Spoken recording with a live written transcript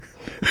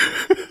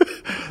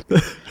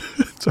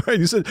Sorry,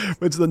 you said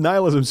it's the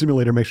nihilism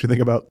simulator makes you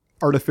think about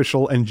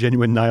artificial and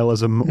genuine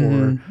nihilism,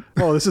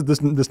 or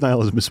this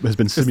nihilism has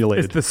been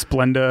simulated. It's the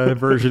Splenda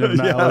version of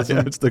nihilism.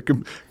 Yeah, it's the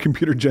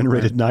computer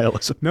generated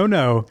nihilism.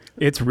 No,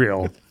 it's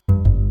real.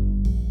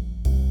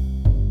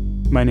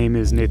 My name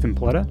is Nathan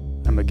Paletta.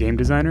 I'm a game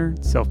designer,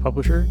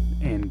 self-publisher,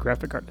 and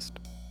graphic artist.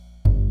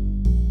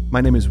 My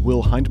name is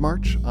Will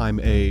Hindmarch. I'm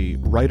a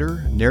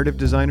writer, narrative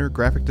designer,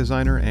 graphic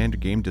designer, and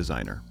game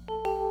designer.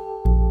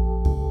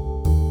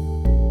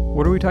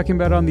 What are we talking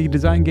about on the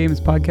Design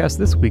Games podcast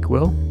this week,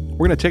 Will?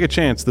 We're going to take a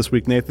chance this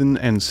week, Nathan,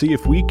 and see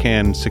if we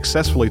can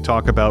successfully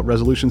talk about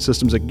resolution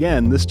systems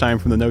again, this time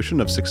from the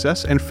notion of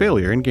success and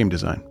failure in game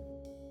design.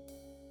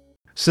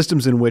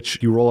 Systems in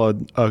which you roll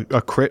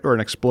a crit or an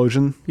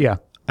explosion. Yeah.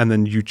 And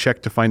then you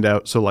check to find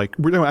out. So like,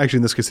 we're doing actually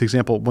in this case,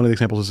 one of the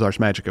examples is Ars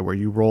Magica, where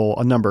you roll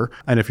a number.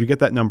 And if you get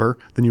that number,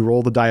 then you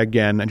roll the die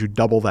again and you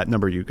double that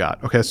number you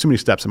got. Okay, that's too many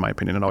steps in my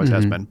opinion. It always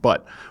has been.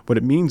 But what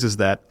it means is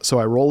that, so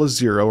I roll a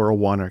 0 or a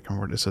 1, or I can't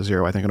remember what it is, a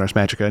 0, I think in Ars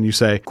Magica. And you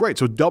say, great,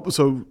 so you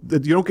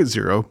don't get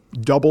 0,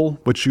 double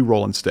what you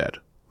roll instead.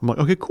 I'm like,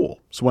 okay, cool.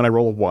 So when I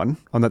roll a 1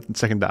 on that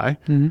second die,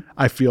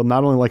 I feel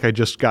not only like I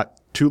just got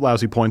 2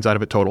 lousy points out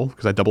of it total,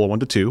 because I double a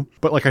 1 to 2,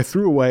 but like I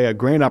threw away a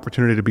grand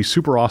opportunity to be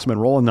super awesome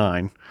and roll a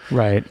 9.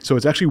 Right. So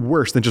it's actually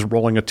worse than just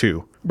rolling a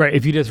 2. Right.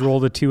 If you just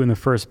rolled a 2 in the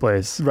first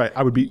place. Right.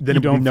 It would be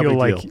no big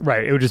deal.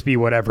 Right. It would just be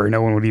whatever.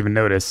 No one would even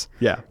notice.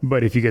 Yeah.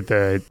 But if you get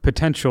the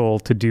potential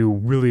to do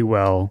really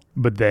well,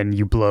 but then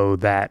you blow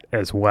that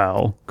as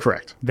well.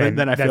 Correct.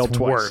 Then I failed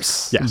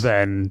twice. Worse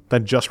than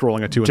just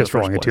rolling a 2 in the first place. Just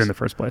rolling a 2 in the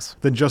first place.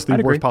 Than just the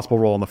worst possible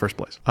roll in the first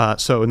place.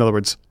 So in other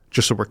words,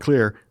 just so we're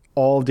clear,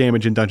 all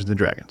damage in Dungeons &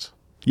 Dragons.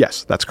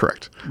 Yes, that's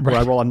correct. Right. When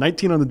I roll a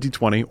 19 on the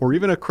D20 or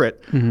even a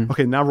crit,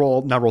 okay, now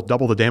roll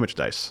double the damage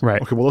dice. Right.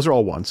 Okay, well, those are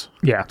all ones.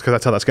 Yeah. Because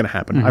that's how that's going to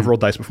happen. I've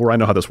rolled dice before. I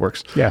know how this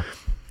works. Yeah.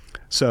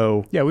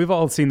 So. Yeah, we've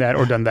all seen that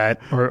or done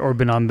that or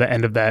been on the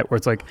end of that where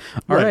it's like,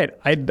 all right,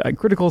 I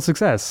critical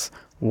success,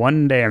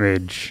 1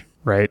 damage,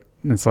 right?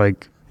 And it's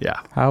like, yeah.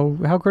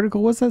 How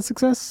critical was that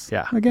success?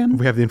 Yeah. Again?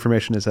 We have the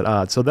information is at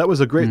odds. So that was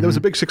that was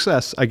a big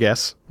success, I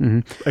guess.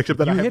 Except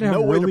that I have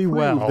no way to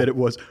prove that it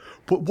was.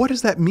 But what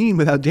does that mean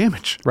without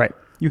damage? Right.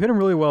 You hit him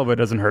really well, but it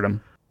doesn't hurt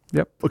him.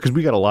 Yep. Because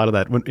we got a lot of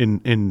that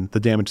in the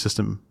damage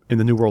system in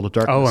the New World of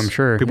Darkness. Oh, I'm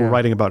sure. People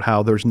writing about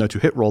how there's no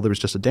 2-hit roll, there was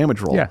just a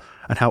damage roll,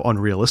 and how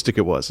unrealistic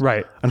it was.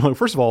 Right. And like,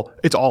 first of all,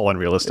 it's all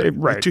unrealistic.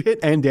 Right. 2-hit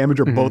and damage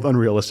are both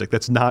unrealistic.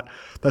 That's not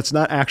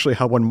actually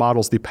how one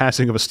models the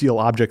passing of a steel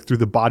object through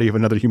the body of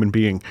another human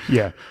being.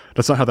 Yeah.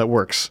 That's not how that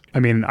works. I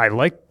mean, I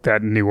like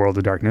that New World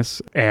of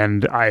Darkness,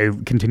 and I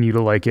continue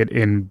to like it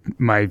in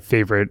my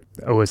favorite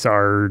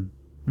OSR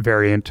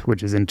variant,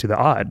 which is Into the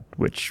Odd,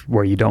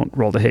 where you don't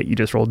roll to hit, you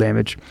just roll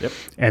damage. Yep.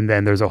 And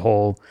then there's a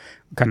whole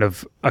kind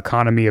of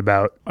economy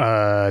about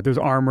there's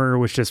armor,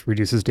 which just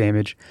reduces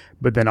damage,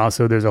 but then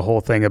also there's a whole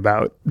thing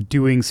about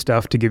doing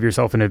stuff to give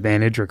yourself an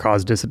advantage or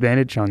cause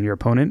disadvantage on your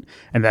opponent,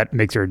 and that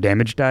makes your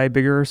damage die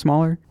bigger or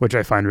smaller, which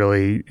I find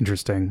really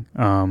interesting.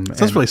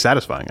 Sounds really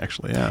satisfying,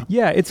 actually.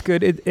 Yeah, it's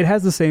good. It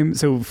has the same.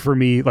 So for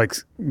me, like,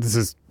 this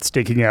is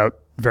staking out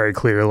very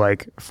clear,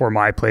 like, for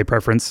my play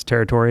preference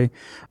territory,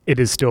 it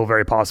is still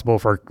very possible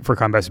for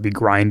combats to be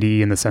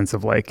grindy in the sense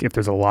of, like, if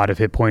there's a lot of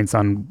hit points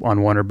on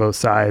one or both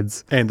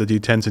sides. And the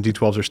D10s and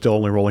D12s are still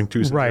only rolling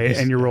 2s. Right,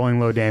 and you're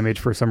rolling low damage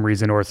for some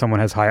reason, or someone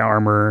has high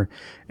armor,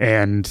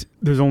 and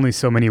there's only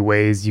so many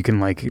ways you can,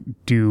 like,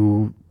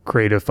 do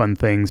creative fun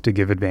things to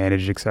give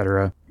advantage,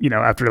 etc. You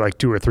know, after like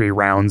 2 or 3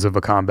 rounds of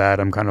a combat,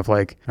 I'm kind of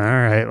like, all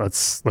right,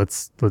 let's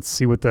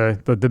see what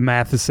the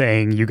math is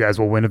saying. You guys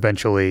will win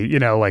eventually, you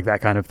know, like that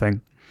kind of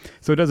thing.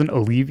 So it doesn't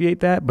alleviate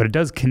that, but it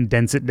does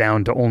condense it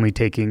down to only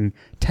taking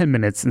 10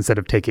 minutes instead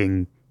of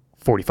taking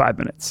 45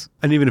 minutes.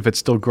 And even if it's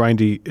still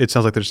grindy, it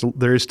sounds like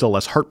there is still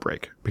less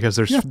heartbreak, because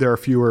there are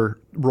fewer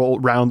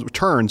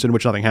turns in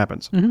which nothing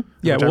happens.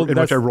 Yeah, in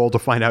which I roll to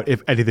find out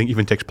if anything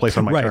even takes place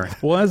on my turn.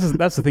 Well,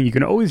 that's the thing. You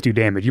can always do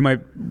damage. You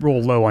might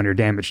roll low on your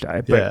damage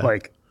die, but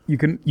like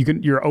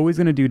you're always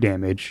going to do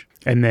damage.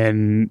 And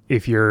then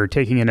if you're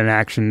taking in an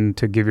action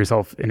to give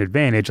yourself an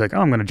advantage, like,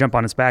 oh, I'm going to jump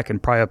on its back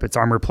and pry up its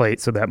armor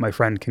plate so that my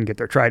friend can get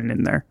their trident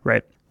in there,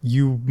 right?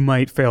 You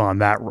might fail on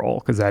that roll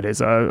because that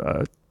is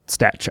a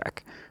stat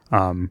check.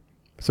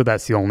 So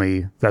that's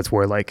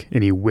where like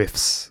any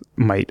whiffs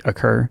might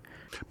occur.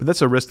 But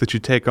that's a risk that you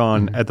take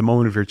on at the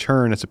moment of your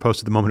turn as opposed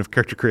to the moment of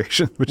character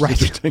creation, which is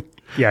interesting.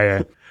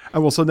 Yeah.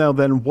 Well, so now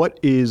then what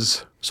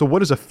is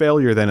a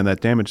failure then in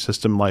that damage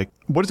system? Like,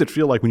 what does it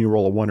feel like when you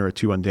roll a 1 or a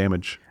 2 on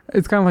damage?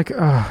 It's kind of like,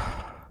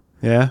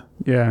 yeah.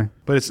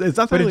 But it's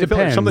not really a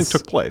failure. Something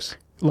took place.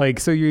 Like,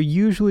 so you're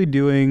usually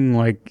doing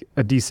like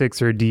a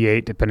D6 or a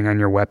D8, depending on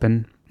your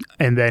weapon.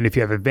 And then if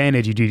you have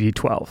advantage, you do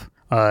D12.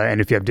 And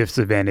if you have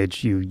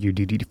disadvantage, you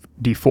do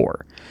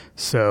D4.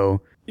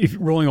 So if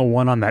rolling a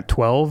 1 on that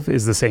 12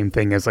 is the same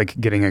thing as like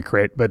getting a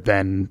crit, but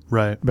then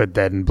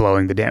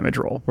blowing the damage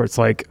roll, where it's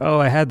like, oh,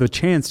 I had the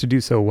chance to do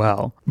so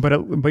well, but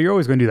you're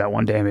always going to do that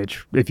 1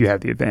 damage if you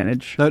have the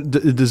advantage. Now,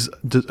 does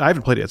I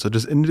haven't played it yet, so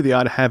does Into the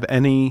Odd have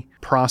any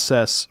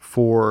process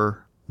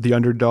for the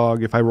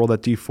underdog. If I roll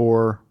that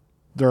D4,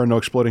 there are no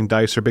exploding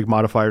dice or big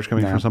modifiers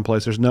coming from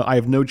someplace. I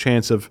have no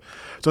chance of.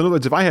 So in other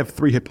words, if I have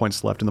 3 hit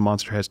points left and the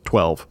monster has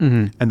 12,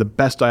 and the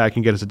best die I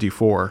can get is a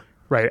D4.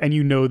 Right, and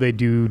they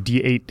do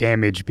D8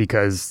 damage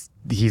because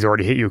he's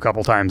already hit you a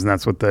couple times, and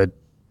that's what the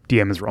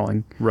DM is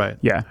rolling. Right.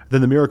 Yeah.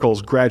 Then the miracle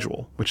is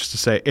gradual, which is to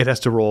say it has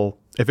to roll.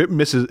 If it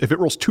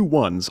rolls 2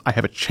 1s, I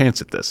have a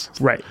chance at this.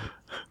 Right.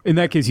 In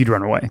that case, you'd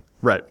run away.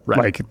 Right.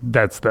 Like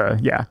that's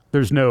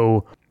There's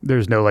no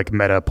like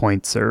meta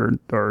points or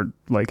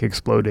like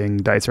exploding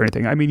dice or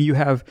anything. I mean, you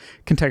have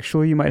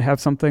contextually, you might have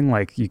something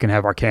like you can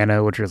have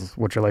Arcana, which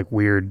are like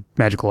weird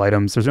magical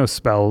items. There's no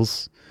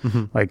spells,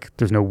 like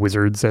there's no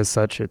wizards as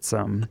such. It's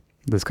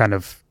this kind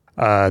of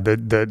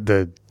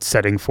the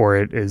setting for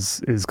it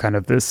is kind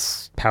of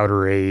this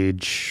Powder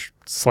Age,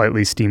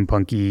 slightly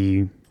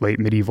steampunky, late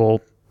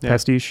medieval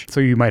pastiche.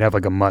 So you might have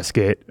like a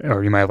musket,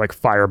 or you might have like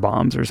fire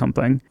bombs or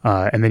something,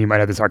 and then you might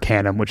have this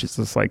Arcanum, which is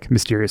this like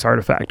mysterious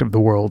artifact of the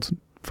world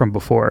from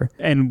before.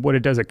 And what it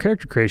does at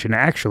character creation,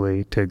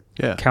 actually, to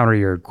counter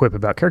your quip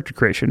about character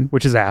creation,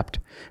 which is apt,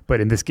 but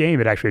in this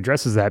game it actually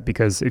addresses that,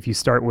 because if you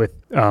start with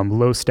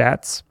low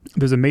stats,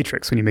 there's a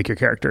matrix when you make your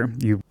character.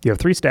 You have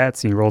 3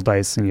 stats and you roll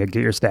dice and you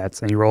get your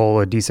stats, and you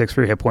roll a d6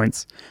 for your hit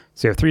points.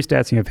 So you have 3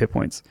 stats and you have hit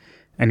points,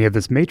 and you have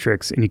this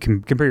matrix, and you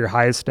can compare your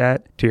highest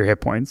stat to your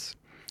hit points.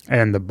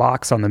 And the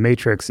box on the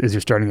matrix is your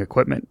starting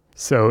equipment.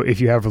 So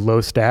if you have low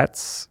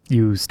stats,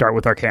 you start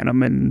with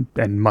Arcanum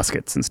and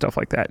muskets and stuff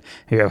like that.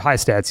 If you have high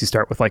stats, you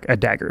start with like a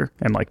dagger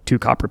and like 2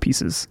 copper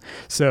pieces.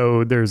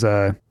 So there's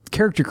a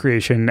character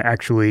creation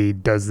actually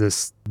does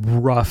this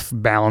rough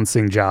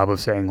balancing job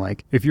of saying,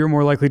 like, if you're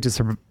more likely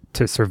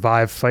to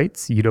survive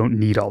fights, you don't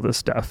need all this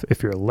stuff.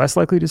 If you're less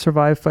likely to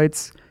survive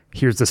fights,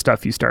 here's the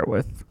stuff you start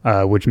with,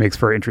 which makes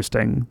for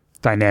interesting,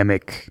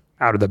 dynamic,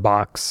 out of the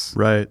box.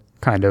 Right.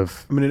 Kind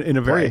of. I mean, in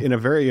a very, in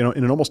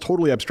an almost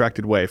totally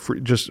abstracted way,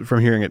 just from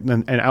hearing it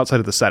and outside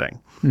of the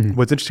setting.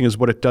 What's interesting is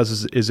what it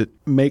does is it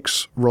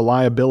makes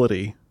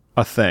reliability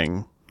a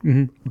thing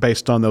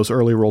based on those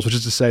early rolls, which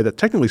is to say that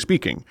technically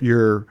speaking,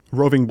 your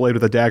roving blade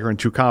with a dagger and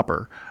 2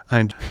 copper,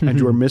 and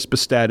your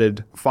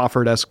misbestatted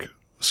Fafard-esque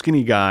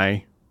skinny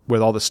guy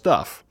with all this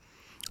stuff.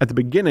 At the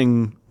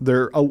beginning,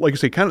 they're, like you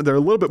say, they're a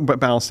little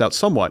bit balanced out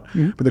somewhat.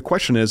 But the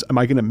question is, am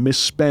I going to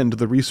misspend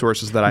the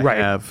resources that I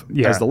have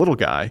as the little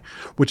guy?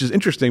 Which is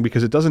interesting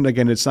because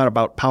it's not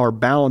about power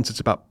balance, it's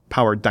about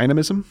power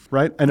dynamism,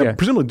 right? And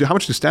presumably, how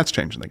much do stats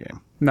change in the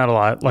game? Not a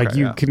lot. Like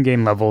you can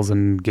gain levels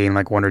and gain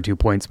like 1 or 2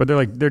 points, but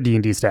they're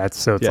D&D stats.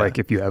 So it's like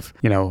if you have,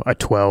 a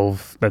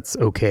 12, that's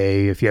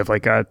okay. If you have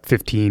like a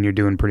 15, you're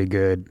doing pretty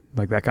good,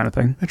 like that kind of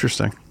thing.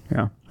 Interesting.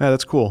 Yeah,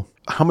 that's cool.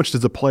 How much does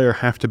the player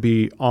have to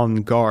be on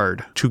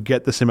guard to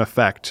get the same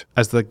effect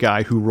as the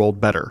guy who rolled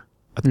better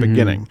at the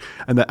beginning?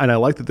 And I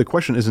like that the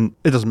question isn't,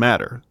 it doesn't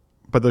matter,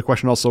 but the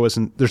question also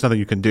isn't, there's nothing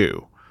you can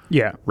do.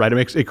 Yeah. Right.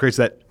 It creates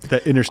that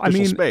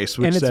interstitial space,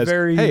 which says,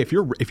 hey, if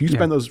you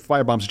spend those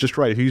firebombs just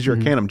right, if you use your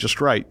Arcanum just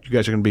right, you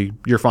guys are going to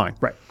you're fine.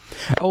 Right.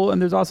 Oh, and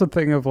there's also a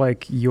thing of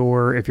like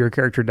if your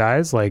character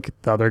dies, like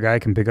the other guy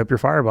can pick up your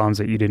firebombs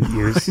that you didn't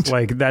use.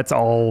 Like that's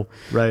all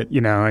right.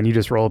 And you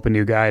just roll up a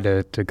new guy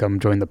to come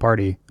join the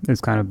party. It's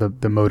kind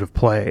of the mode of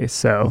play.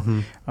 So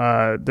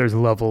there's a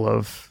level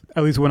of,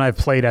 at least when I've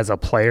played as a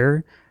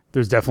player,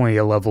 there's definitely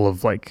a level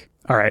of like,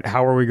 all right,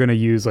 how are we going to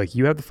use, like,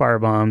 you have the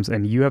firebombs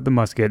and you have the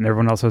musket and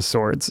everyone else has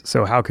swords.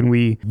 So how can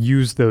we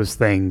use those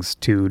things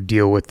to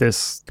deal with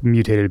this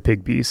mutated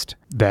pig beast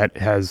that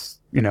has,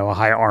 a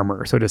high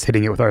armor? So just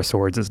hitting it with our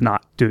swords is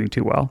not doing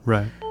too well.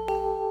 Right.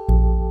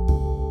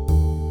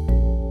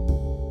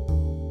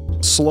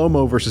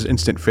 Slow-mo versus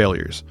instant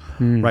failures,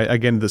 right?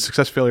 Again, the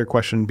success failure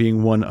question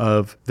being one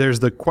of, there's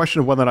the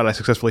question of whether or not I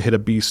successfully hit a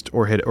beast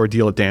or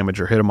deal a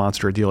damage, or hit a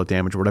monster or deal a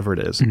damage, or whatever it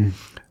is.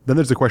 Then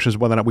there's the question of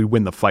whether or not we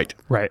win the fight.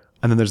 Right.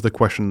 And then there's the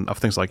question of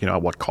things like,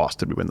 at what cost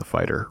did we win the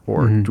fight, or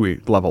do we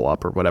level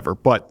up or whatever.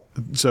 But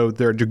so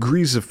there are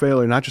degrees of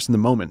failure, not just in the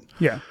moment.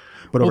 Yeah.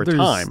 But over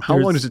time, how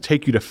long does it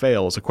take you to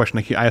fail is a question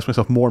I ask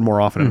myself more and more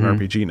often in an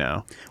RPG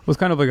now. Well, it's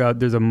kind of like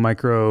there's a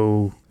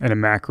micro and a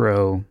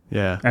macro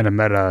and a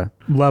meta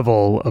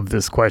level of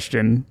this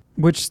question,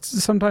 which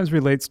sometimes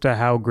relates to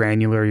how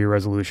granular your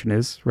resolution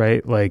is,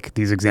 right? Like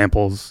these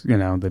examples,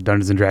 the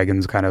Dungeons and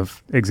Dragons kind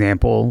of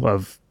example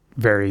of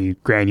very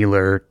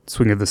granular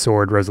swing of the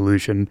sword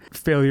resolution.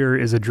 Failure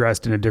is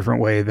addressed in a different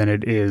way than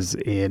it is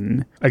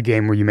in a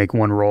game where you make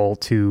one roll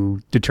to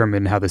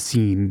determine how the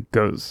scene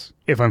goes.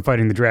 If I'm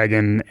fighting the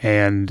dragon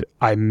and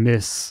I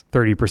miss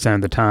 30%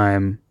 of the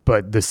time,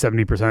 but the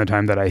 70% of the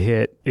time that I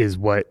hit is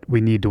what we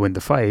need to win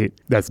the fight,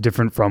 that's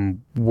different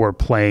from we're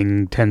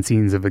playing 10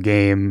 scenes of a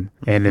game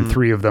and in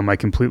 3 of them I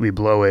completely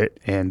blow it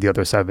and the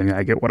other 7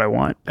 I get what I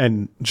want.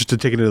 And just to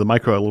take it into the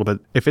micro a little bit,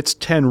 if it's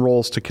 10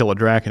 rolls to kill a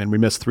dragon and we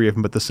miss 3 of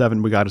them but the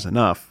 7 we got is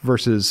enough,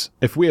 versus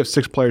if we have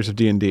 6 players of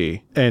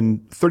D&D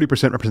and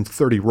 30% represents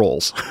 30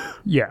 rolls.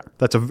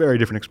 That's a very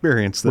different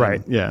experience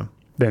than,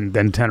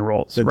 than 10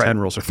 rolls. Than 10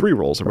 rolls or 3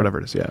 rolls or whatever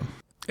it is,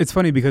 It's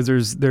funny because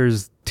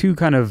there's two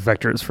kind of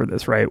vectors for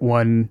this, right?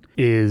 One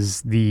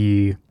is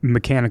the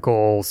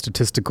mechanical,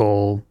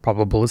 statistical,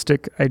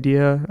 probabilistic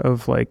idea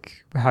of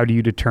like, how do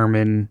you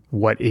determine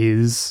what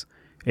is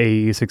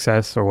a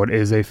success or what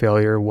is a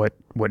failure, what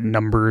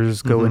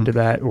numbers go into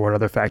that, or what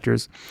other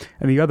factors.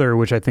 And the other,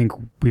 which I think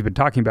we've been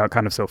talking about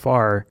kind of so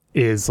far,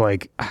 is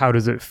like, how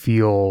does it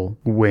feel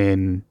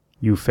when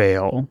you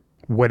fail?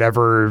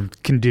 Whatever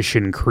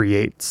condition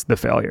creates the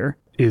failure.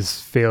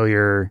 Is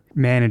failure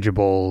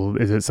manageable?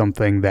 Is it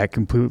something that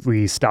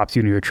completely stops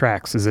you in your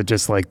tracks? Is it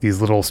just like these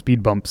little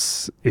speed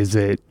bumps? Is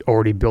it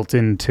already built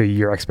into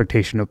your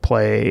expectation of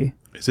play?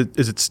 Is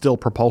it still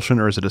propulsion,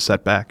 or is it a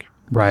setback?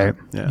 Right.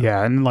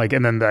 Yeah. And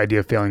then the idea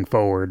of failing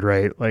forward,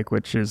 right? Like,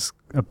 which is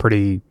a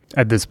pretty,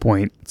 at this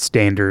point,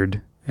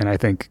 standard, and I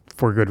think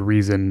for good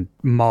reason,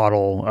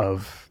 model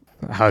of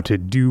how to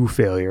do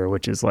failure,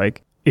 which is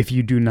like, if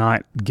you do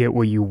not get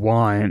what you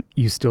want,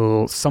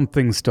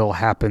 something still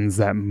happens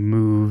that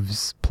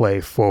moves play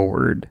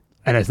forward.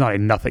 And it's not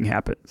nothing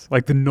happens.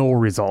 Like the null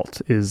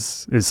result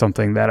is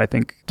something that I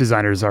think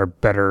designers are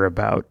better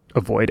about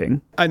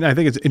avoiding. And I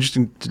think it's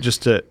interesting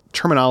to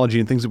terminology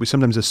and things that we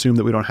sometimes assume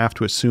that we don't have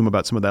to assume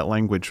about some of that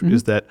language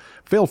is that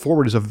fail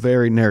forward is a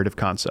very narrative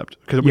concept,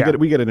 because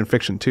we get it in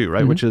fiction too,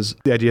 right? Which is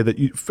the idea that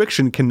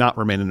fiction cannot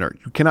remain inert.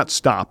 You cannot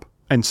stop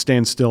and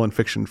stand still in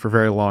fiction for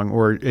very long,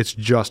 or it's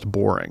just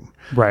boring.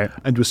 Right.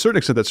 And to a certain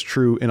extent, that's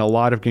true in a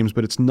lot of games,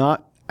 but it's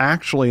not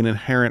actually an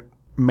inherent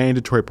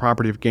mandatory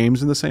property of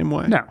games in the same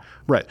way. No.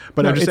 Right.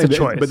 But I'm just it's saying, a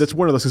choice. But that's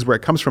one of those things where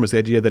it comes from, is the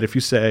idea that if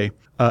you say,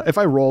 if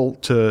I roll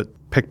to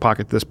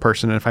pickpocket this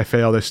person and if I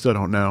fail, they still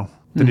don't know,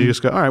 then you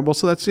just go, all right, well,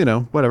 so that's,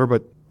 whatever,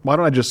 but why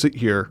don't I just sit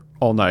here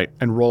all night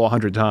and roll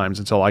 100 times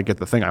until I get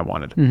the thing I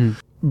wanted?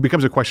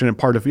 Becomes a question in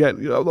part of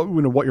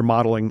what you're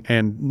modeling,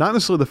 and not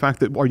necessarily the fact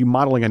that are you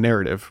modeling a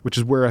narrative, which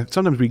is where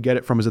sometimes we get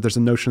it from, is that there's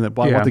a notion that,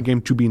 well, I want the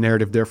game to be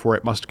narrative, therefore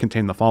it must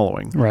contain the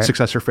following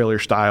success or failure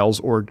styles,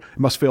 or it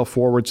must fail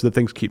forward so that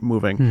things keep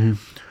moving.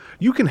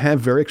 You can have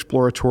very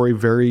exploratory,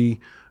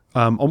 very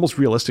almost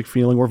realistic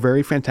feeling, or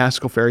very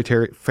fantastical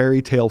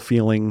fairy tale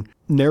feeling,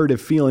 narrative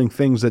feeling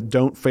things that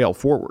don't fail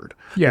forward.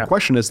 The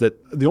question is that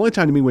the only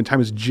time to me when time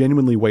is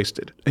genuinely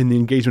wasted in the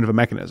engagement of a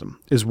mechanism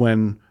is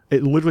when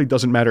it literally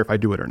doesn't matter if I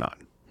do it or not.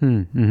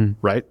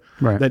 Right?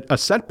 That a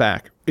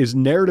setback can be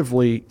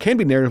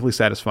narratively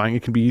satisfying.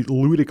 It can be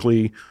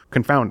ludically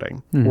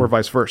confounding, or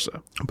vice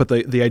versa. But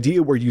the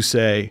idea where you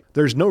say,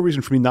 there's no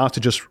reason for me not to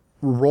just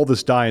roll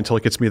this die until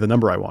it gets me the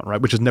number I want,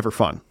 right? Which is never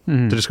fun.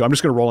 To just go, I'm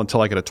just going to roll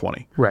until I get a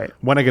 20. Right.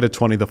 When I get a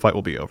 20, the fight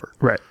will be over.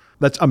 Right.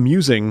 That's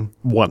amusing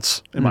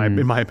once, in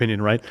my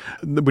opinion, right?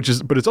 But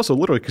it's also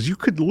literally, because you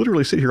could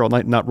literally sit here all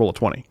night and not roll a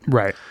 20.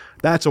 Right.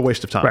 That's a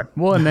waste of time. Right.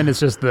 Well, and then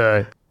it's just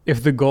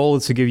if the goal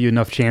is to give you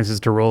enough chances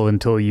to roll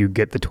until you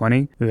get the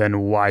 20, then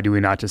why do we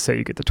not just say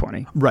you get the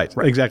 20? Right.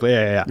 Exactly.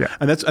 Yeah.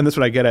 And that's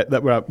what I get at.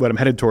 That what I'm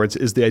headed towards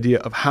is the idea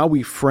of how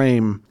we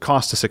frame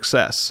cost to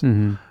success.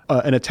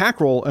 An attack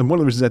roll, and one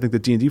of the reasons I think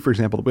that D&D, for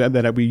example,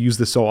 that we use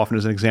this so often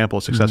as an example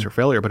of success or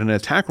failure, but an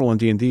attack roll in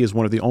D&D is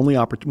one of the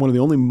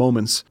only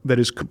moments that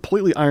is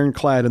completely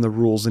ironclad in the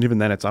rules, and even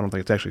then I don't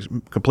think it's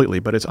actually completely,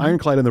 but it's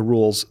ironclad in the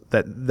rules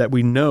that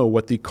we know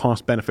what the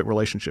cost-benefit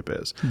relationship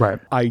is. Right.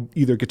 I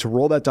either get to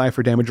roll that die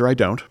for damage or I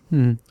don't,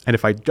 and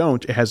if I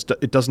don't,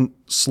 it doesn't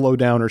slow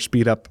down or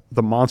speed up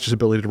the monster's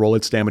ability to roll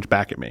its damage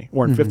back at me.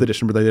 Or in 5th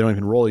edition, where they don't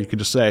even roll, you can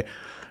just say,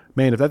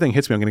 man, if that thing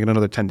hits me, I'm going to get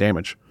another 10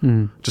 damage.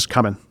 Just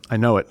coming. I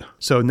know it.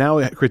 So now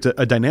it creates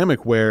a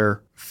dynamic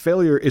where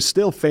failure is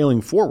still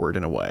failing forward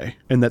in a way,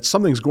 and that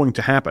something's going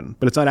to happen,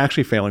 but it's not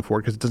actually failing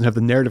forward because it doesn't have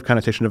the narrative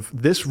connotation of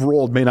this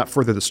roll may not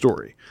further the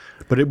story,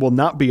 but it will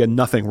not be a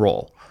nothing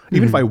roll.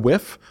 Even if I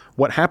whiff,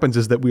 what happens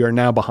is that we are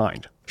now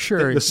behind.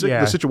 Sure. The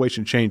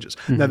situation changes.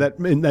 Now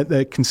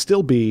that can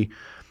still be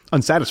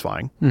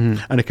unsatisfying,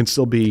 and it can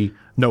still be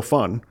no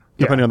fun,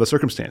 depending on the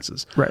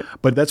circumstances. Right.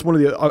 But that's one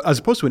of the, as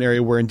opposed to an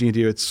area where in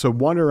D&D it's so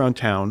wander around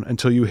town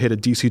until you hit a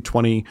DC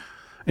 20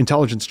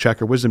 intelligence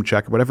check or wisdom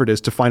check or whatever it is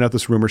to find out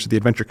this rumor so the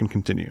adventure can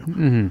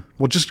continue.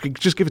 Well, just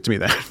give it to me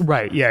then.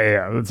 Right.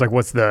 Yeah. It's like,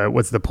 what's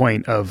the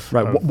point of...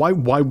 Right.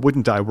 Why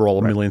wouldn't I roll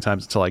a million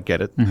times until I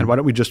get it? And why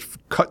don't we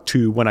just cut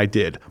to when I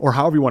did? Or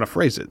however you want to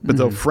phrase it. But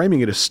though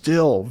framing it is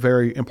still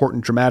very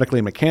important dramatically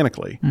and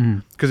mechanically.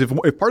 Because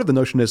if part of the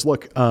notion is,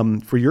 look,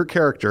 for your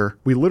character,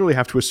 we literally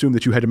have to assume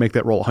that you had to make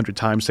that roll 100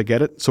 times to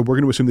get it. So we're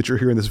going to assume that you're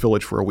here in this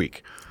village for a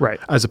week. Right.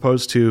 As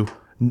opposed to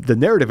the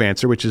narrative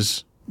answer, which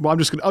is, well,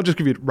 I'll just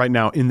give you it right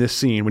now in this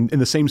scene, in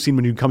the same scene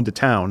when you come to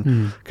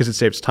town, because it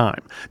saves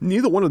time.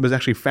 Neither one of them is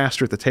actually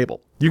faster at the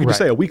table. You can just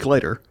say a week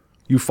later,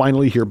 you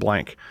finally hear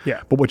blank.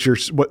 Yeah. But what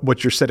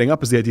you're setting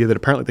up is the idea that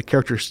apparently the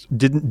characters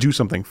didn't do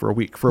something for a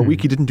week. For a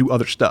week, he didn't do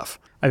other stuff.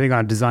 I think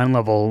on a design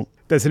level,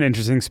 that's an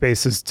interesting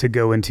space to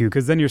go into,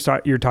 because then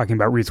you're talking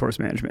about resource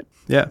management.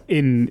 Yeah.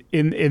 In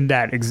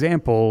that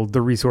example,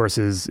 the resource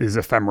is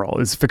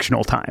ephemeral. It's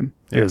fictional time.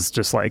 Yeah. It's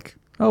just like,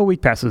 a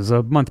week passes,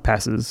 a month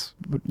passes.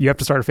 You have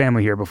to start a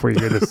family here before you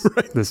hear this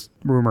this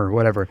rumor or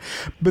whatever.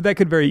 But that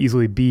could very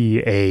easily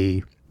be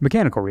a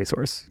mechanical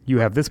resource. You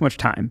have this much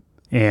time,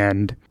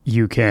 and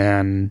you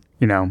can,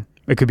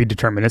 it could be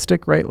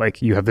deterministic, right?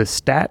 Like you have this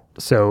stat,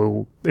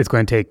 so it's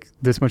going to take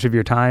this much of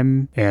your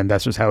time, and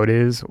that's just how it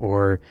is.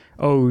 Or,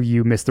 oh,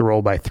 you missed the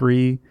roll by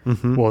 3.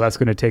 Well, that's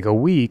going to take a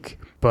week.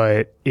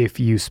 But if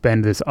you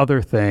spend this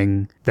other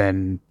thing,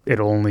 then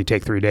it'll only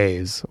take 3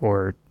 days,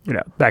 or,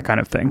 that kind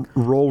of thing.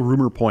 Roll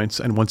rumor points,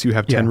 and once you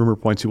have 10 rumor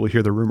points, you will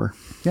hear the rumor.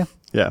 Yeah.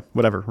 Yeah,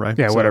 whatever, right?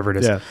 Yeah, so, whatever it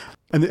is. Yeah.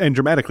 And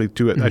dramatically,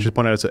 to it, I should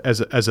point out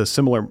as a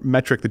similar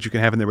metric that you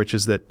can have in there, which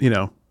is that,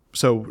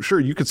 so sure,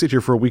 you could sit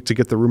here for a week to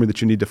get the rumor that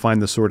you need to find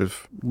this sort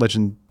of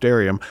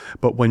legendarium,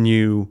 but when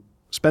you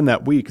spend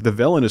that week, the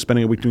villain is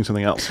spending a week doing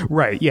something else.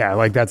 Right, yeah,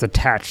 like that's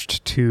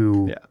attached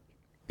to,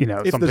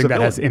 something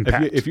that has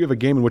impact. If you have a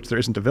game in which there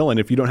isn't a villain,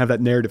 if you don't have that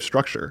narrative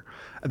structure,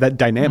 that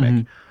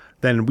dynamic,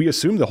 then we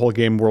assume the whole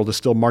game world is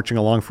still marching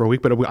along for a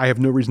week, but I have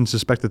no reason to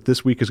suspect that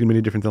this week is going to be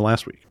any different than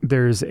last week.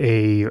 There's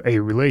a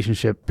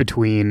relationship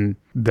between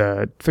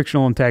the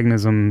fictional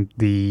antagonism,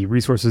 the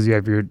resources you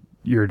have at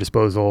your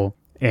disposal,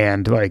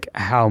 and like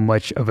how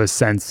much of a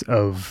sense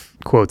of,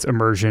 quotes,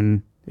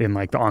 immersion in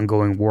like the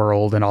ongoing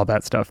world and all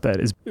that stuff that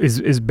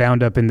is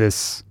bound up in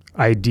this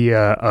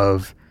idea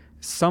of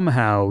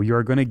somehow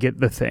you're going to get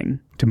the thing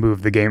to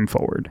move the game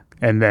forward.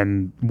 And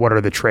then what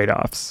are the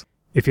trade-offs?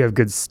 If you have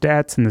good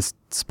stats and this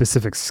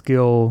specific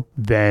skill,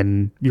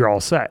 then you're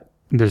all set.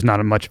 There's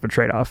not much of a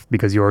trade-off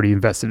because you already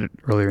invested it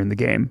earlier in the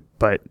game.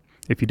 But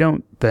if you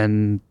don't,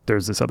 then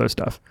there's this other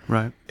stuff.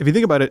 Right. If you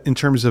think about it in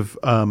terms of,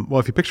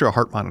 if you picture a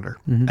heart monitor,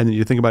 and then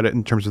you think about it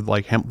in terms of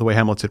like the way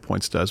Hamlet's hit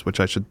points does, which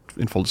I should,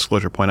 in full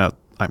disclosure, point out,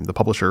 I'm the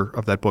publisher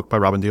of that book by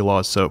Robin D.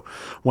 Laws. So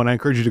when I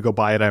encourage you to go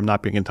buy it, I'm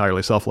not being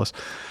entirely selfless.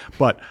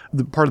 But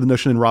part of the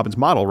notion in Robin's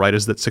model, right,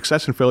 is that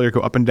success and failure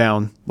go up and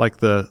down like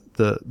the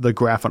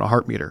graph on a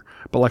heart meter.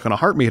 But like on a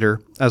heart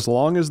meter, as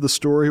long as the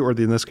story, or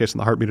in this case on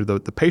the heart meter, the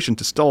patient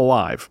is still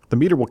alive, the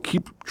meter will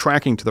keep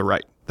tracking to the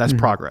right. That's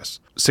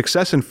progress.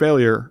 Success and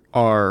failure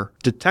are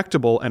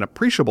detectable and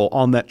appreciable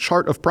on that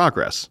chart of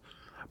progress,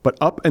 but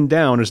up and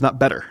down is not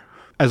better.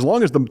 As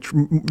long as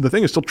the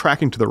thing is still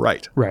tracking to the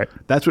right. Right.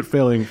 That's what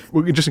failing,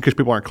 just in case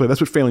people aren't clear,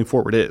 that's what failing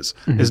forward is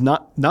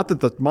not that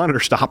the monitor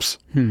stops,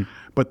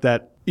 but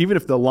that even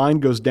if the line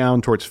goes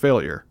down towards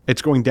failure,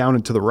 it's going down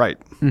and to the right.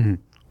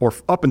 Or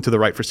up and to the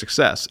right for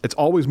success. It's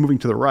always moving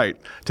to the right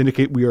to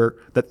indicate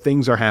that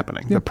things are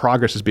happening, that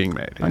progress is being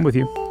made. I'm with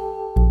you.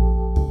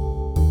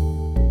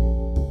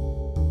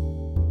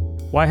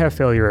 Why have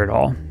failure at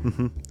all?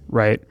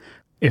 Right?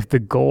 If the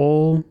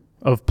goal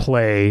of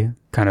play,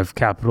 kind of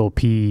capital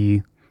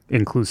P,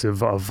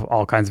 inclusive of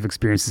all kinds of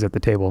experiences at the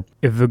table,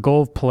 if the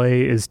goal of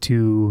play is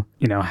to,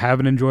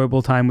 have an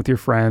enjoyable time with your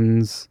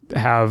friends,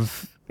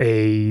 have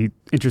a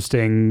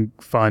interesting,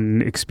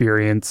 fun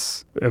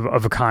experience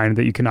of a kind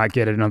that you cannot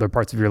get in other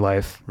parts of your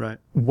life, right?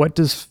 What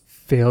does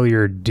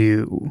failure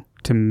do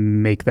to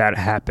make that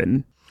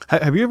happen?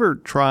 Have you ever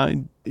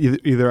tried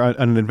either on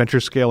an adventure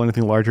scale or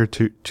anything larger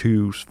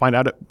to find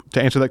out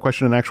to answer that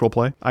question in actual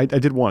play? I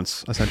did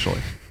once, essentially.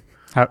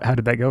 How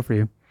did that go for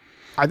you?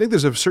 I think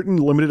there's a certain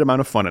limited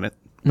amount of fun in it,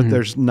 but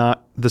there's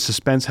not, the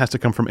suspense has to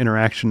come from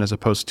interaction as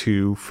opposed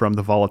to from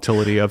the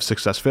volatility of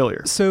success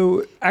failure.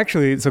 So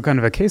actually, kind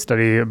of a case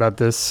study about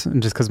this,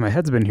 and just because my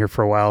head's been here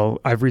for a while,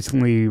 I've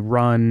recently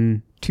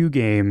run 2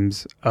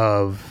 games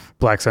of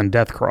Black Sun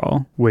Death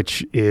Crawl,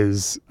 which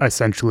is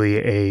essentially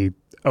a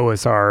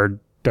OSR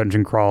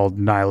dungeon crawl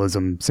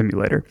nihilism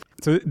simulator.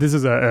 So this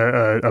is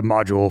a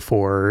module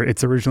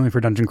it's originally for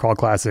Dungeon Crawl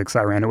Classics.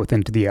 I ran it with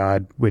Into the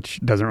Odd, which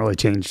doesn't really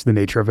change the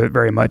nature of it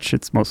very much.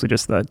 It's mostly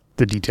just the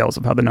details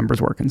of how the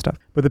numbers work and stuff.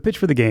 But the pitch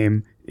for the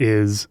game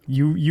is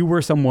you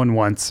were someone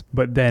once,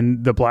 but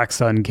then the Black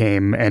Sun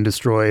came and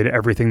destroyed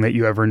everything that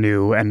you ever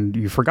knew, and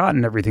you've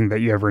forgotten everything that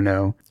you ever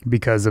know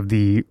because of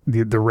the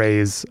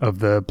rays of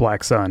the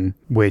Black Sun,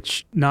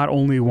 which not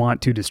only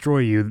want to destroy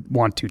you,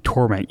 want to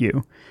torment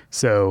you.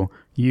 So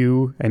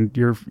you and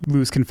your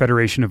loose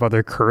confederation of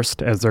other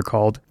cursed, as they're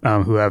called,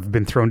 who have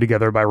been thrown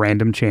together by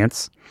random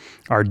chance,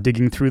 are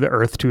digging through the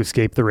earth to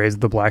escape the rays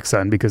of the Black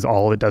Sun because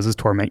all it does is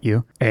torment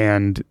you.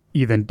 And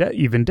even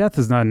death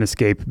is not an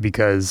escape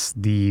because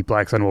the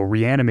Black Sun will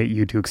reanimate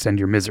you to extend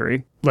your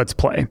misery. Let's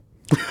play.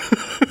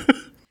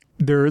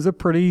 There is a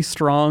pretty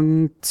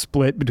strong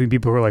split between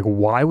people who are like,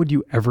 why would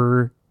you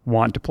ever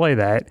want to play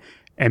that?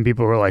 And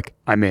people who are like,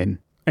 I'm in.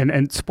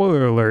 And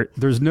spoiler alert,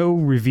 there's no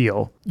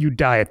reveal. You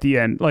die at the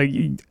end. Like,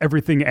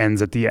 everything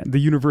ends at the end. The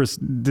universe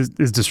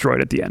is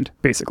destroyed at the end,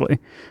 basically.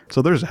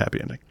 So there's a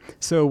happy ending.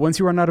 So once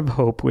you run out of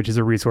hope, which is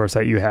a resource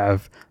that you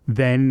have,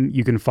 then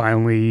you can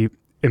finally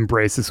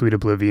embrace the sweet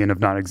oblivion of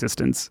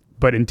non-existence.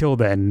 But until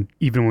then,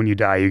 even when you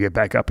die, you get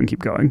back up and keep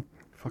going.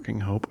 Fucking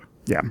hope.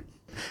 Yeah.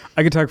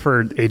 I could talk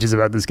for ages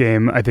about this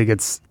game. I think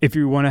if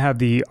you want to have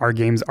the Our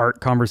Games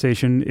Art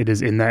conversation, it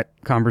is in that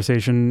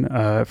conversation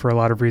for a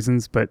lot of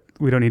reasons, but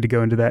we don't need to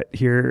go into that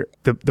here.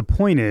 The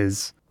point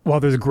is, while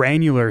there's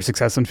granular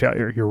success and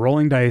failure, you're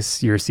rolling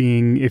dice, you're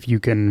seeing if you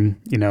can,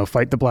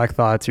 fight the black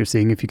thoughts, you're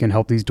seeing if you can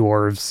help these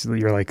dwarves,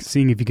 you're like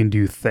seeing if you can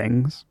do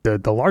things. The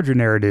larger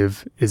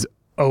narrative is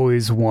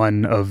always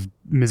one of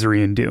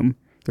misery and doom.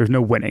 There's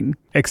no winning,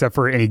 except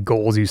for any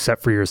goals you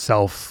set for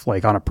yourself,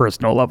 like on a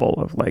personal level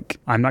of like,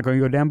 I'm not going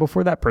to go down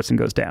before that person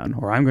goes down,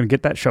 or I'm going to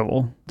get that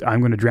shovel.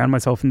 I'm going to drown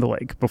myself in the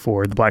lake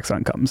before the black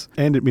sun comes.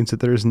 And it means that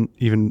there isn't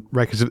even,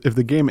 right, because if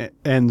the game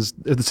ends,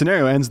 if the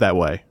scenario ends that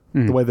way,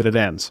 the way that it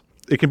ends,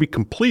 it can be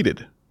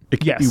completed.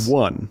 It can't be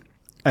won.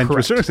 And to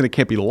a certain extent, it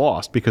can't be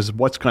lost because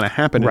what's going to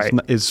happen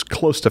is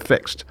close to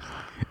fixed.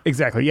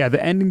 Exactly. Yeah,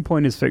 the ending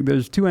point is fixed.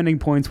 There's 2 ending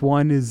points.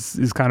 One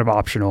is kind of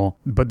optional,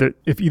 but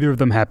if either of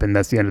them happen,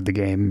 that's the end of the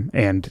game.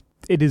 And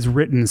it is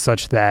written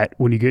such that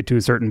when you get to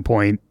a certain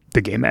point,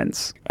 the game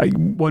ends.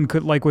 One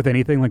could, like with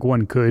anything, like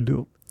one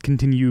could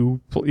continue,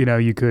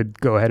 you could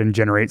go ahead and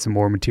generate some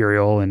more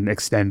material and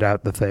extend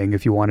out the thing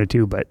if you wanted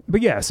to. But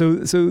yeah, so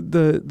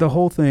the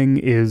whole thing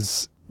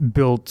is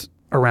built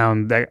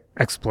around the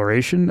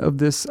exploration of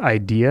this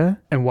idea.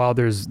 And while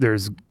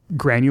there's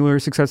granular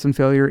success and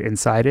failure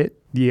inside it,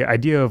 the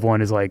idea of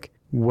one is like,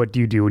 what do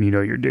you do when you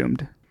know you're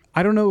doomed?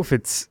 I don't know if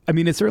it's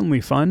certainly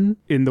fun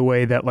in the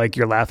way that like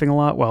you're laughing a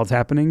lot while it's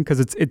happening because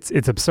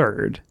it's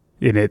absurd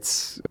in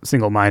its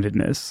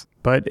single-mindedness,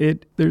 but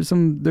there's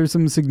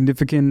some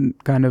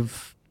significant kind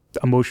of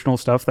emotional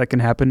stuff that can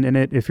happen in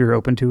it if you're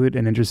open to it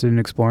and interested in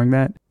exploring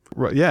that.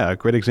 Right, yeah, a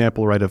great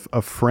example, right,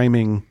 of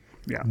framing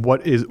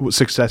what is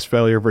success,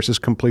 failure versus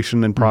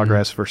completion and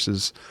progress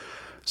versus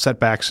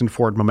setbacks and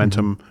forward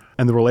momentum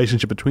and the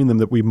relationship between them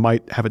that we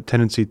might have a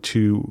tendency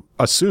to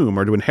assume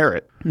or to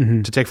inherit,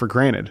 to take for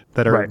granted,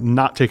 that are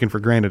not taken for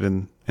granted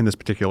in this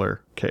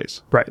particular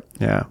case. Right.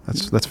 Yeah,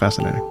 that's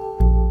fascinating.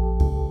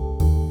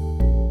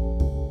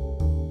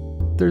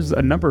 There's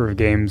a number of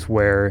games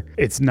where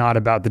it's not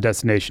about the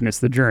destination, it's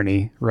the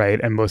journey,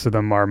 right? And most of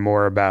them are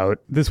more about,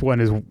 this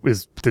one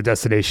is the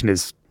destination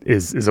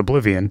is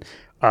oblivion.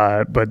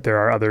 But there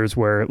are others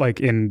where, like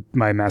in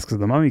my Masks of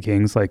the Mummy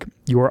Kings, like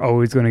you are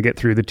always going to get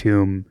through the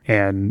tomb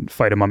and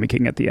fight a Mummy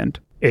King at the end.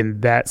 In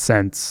that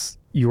sense,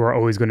 you are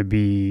always going to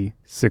be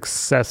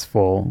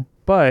successful,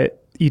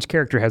 but each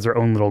character has their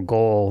own little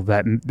goal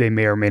that they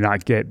may or may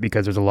not get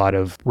because there's a lot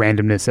of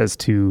randomness as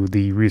to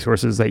the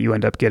resources that you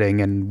end up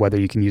getting and whether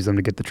you can use them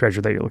to get the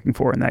treasure that you're looking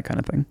for and that kind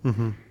of thing.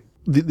 Mm-hmm.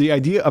 The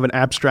idea of an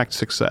abstract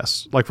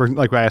success, like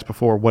I asked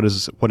before, what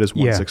is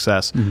one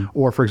success?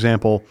 Or, for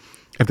example,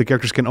 if the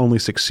characters can only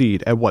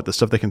succeed at what? The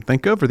stuff they can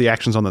think of or the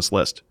actions on this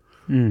list?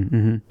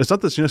 It's not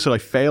that you necessarily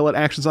fail at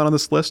actions on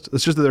this list.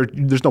 It's just that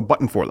there's no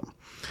button for them,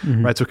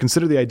 right? So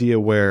consider the idea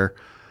where,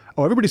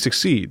 everybody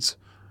succeeds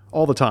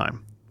all the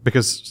time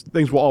because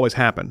things will always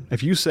happen.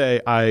 If you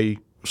say, I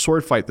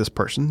sword fight this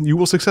person, you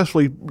will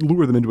successfully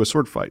lure them into a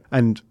sword fight.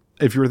 And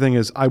if your thing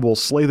is, I will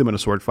slay them in a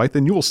sword fight,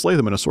 then you will slay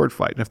them in a sword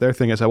fight. And if their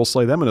thing is, I will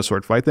slay them in a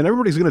sword fight, then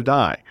everybody's going to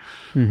die,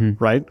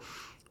 right?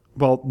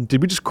 Well,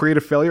 did we just create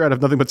a failure out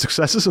of nothing but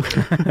successes?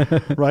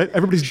 Right?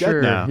 Everybody's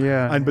dead now.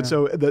 Yeah. But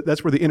so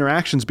that's where the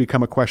interactions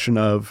become a question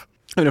of,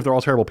 and if they're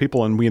all terrible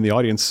people and we in the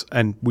audience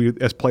and we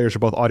as players are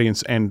both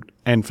audience and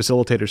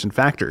facilitators and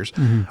factors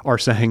are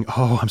saying,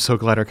 oh, I'm so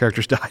glad our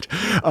characters died,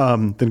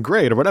 then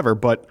great or whatever.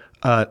 But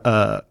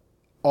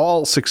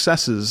all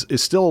successes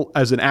is still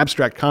as an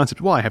abstract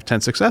concept. Well, I have 10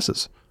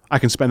 successes. I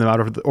can spend them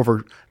out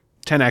over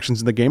 10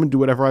 actions in the game and do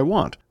whatever I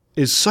want.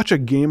 Is such a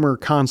gamer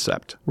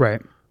concept.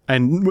 Right.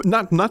 And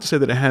not to say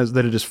that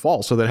it is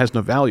false or that it has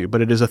no value,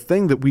 but it is a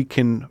thing that we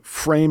can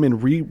frame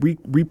and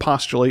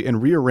repostulate and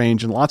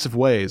rearrange in lots of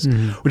ways,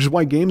 which is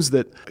why games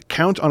that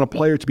count on a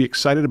player to be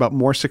excited about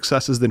more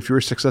successes than fewer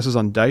successes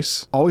on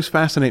dice always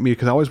fascinate me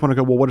because I always want to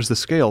go, well, what is the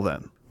scale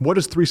then? What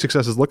does 3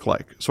 successes look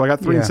like? So I got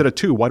 3 instead of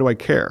 2. Why do I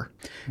care?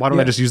 Why don't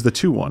I just use the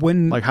 2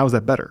 one? How is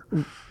that better?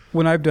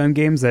 When I've done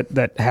games that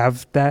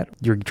have that,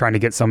 you're trying to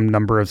get some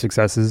number of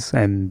successes,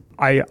 and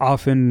I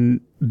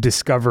often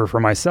discover for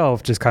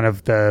myself just kind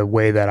of the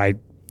way that I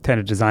tend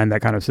to design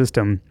that kind of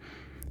system,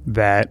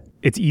 that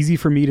it's easy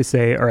for me to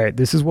say, all right,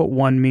 this is what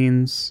 1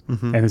 means,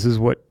 and this is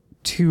what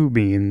 2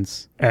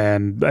 means,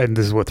 and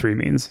this is what 3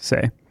 means,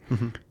 say.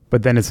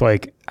 But then it's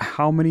like,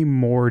 how many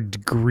more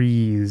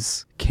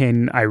degrees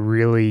can I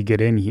really get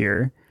in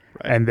here?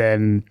 Right. And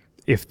then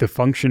if the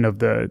function of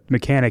the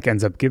mechanic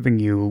ends up giving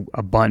you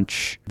a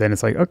bunch, then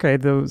it's like, okay,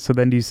 so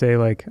then do you say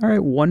like, all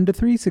right, 1 to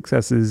 3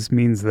 successes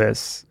means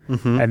this.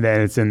 And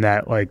then it's in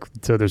that like,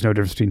 so there's no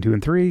difference between 2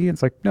 and 3.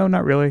 It's like, no,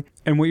 not really.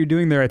 And what you're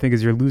doing there, I think,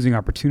 is you're losing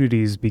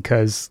opportunities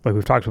because like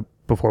we've talked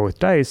before with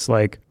dice,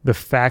 like the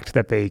fact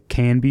that they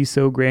can be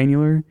so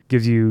granular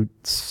gives you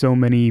so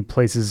many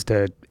places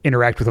to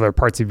interact with other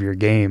parts of your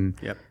game.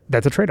 Yep.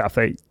 That's a trade-off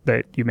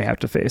that you may have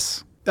to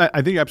face.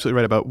 I think you're absolutely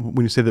right about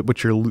when you say that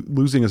what you're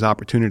losing is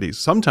opportunities.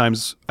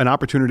 Sometimes an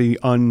opportunity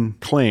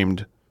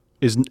unclaimed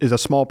is a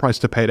small price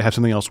to pay to have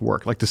something else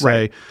work. Like to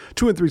say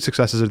 2 and 3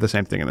 successes are the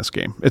same thing in this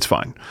game. It's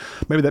fine.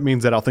 Maybe that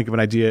means that I'll think of an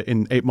idea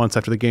in 8 months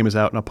after the game is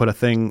out and I'll put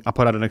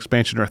out an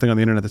expansion or a thing on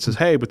the internet that says,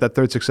 hey, with that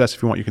 3rd success,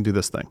 if you want, you can do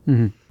this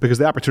thing. Because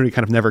the opportunity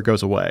kind of never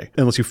goes away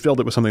unless you filled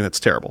it with something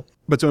that's terrible.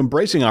 But so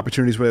embracing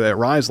opportunities where they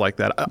arise like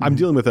that, I'm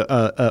dealing with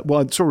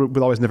it's sort of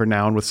with Always Never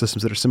Now and with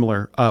systems that are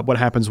similar. What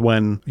happens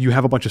when you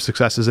have a bunch of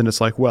successes and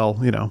it's like,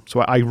 well,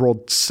 so I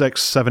rolled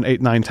 6, 7,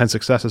 8, 9, 10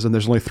 successes and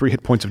there's only 3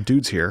 hit points of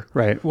dudes here.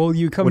 Right. Well,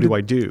 you come to do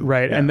I do?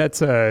 Right. Yeah. And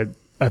that's a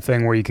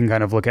thing where you can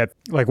kind of look at,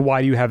 like,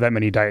 why do you have that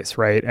many dice,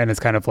 right? And it's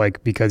kind of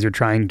like because you're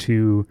trying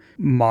to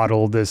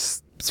model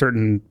this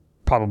certain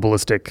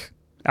probabilistic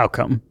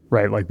outcome,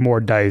 right? Like more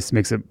dice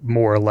makes it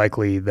more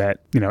likely that,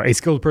 a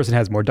skilled person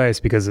has more dice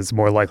because it's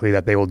more likely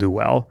that they will do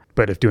well.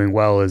 But if doing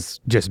well is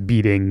just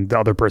beating the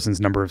other person's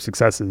number of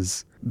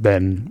successes,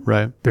 then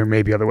there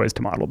may be other ways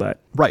to model that.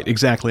 Right,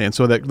 exactly. And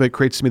so that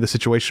creates to me the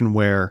situation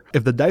where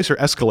if the dice are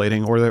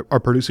escalating or they are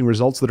producing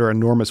results that are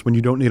enormous when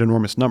you don't need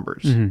enormous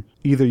numbers,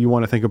 either you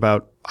want to think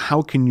about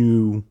how can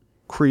you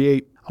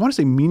create, I want to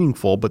say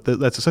meaningful, but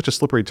that's such a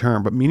slippery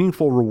term, but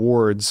meaningful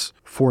rewards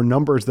for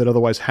numbers that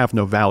otherwise have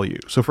no value.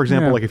 So for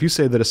example, like if you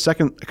say that a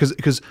second,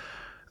 because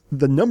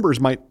the numbers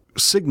might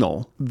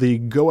signal the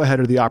go-ahead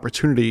or the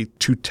opportunity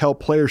to tell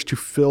players to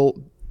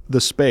fill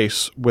the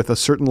space with a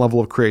certain level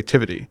of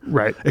creativity.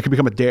 Right. It can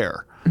become a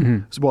dare.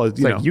 Well,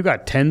 you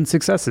got 10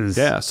 successes.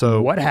 Yeah.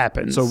 So what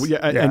happens? So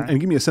and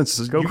give me a sense.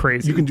 Go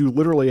crazy. You can do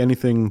literally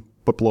anything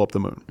but blow up the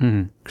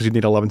moon because you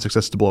need 11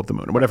 successes to blow up the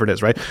moon or whatever it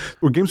is, right?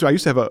 Or games where I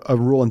used to have a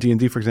rule in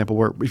D&D, for example,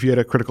 where if you had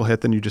a critical hit,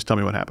 then you just tell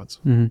me what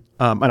happens. And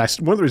one of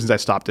the reasons I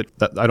stopped it,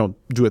 that I don't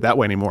do it that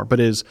way anymore, but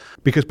is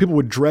because people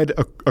would dread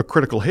a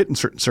critical hit in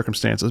certain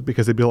circumstances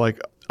because they'd be like,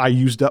 I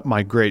used up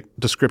my great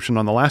description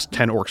on the last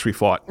 10 orcs we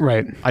fought.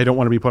 Right. I don't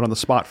want to be put on the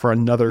spot for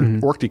another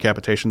orc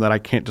decapitation that I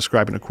can't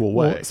describe in a cool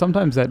way. Well,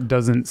 sometimes that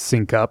doesn't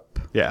sync up.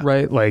 Yeah.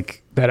 Right.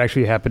 Like that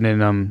actually happened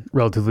in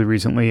relatively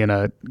recently in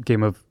a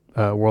game of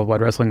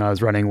Worldwide Wrestling I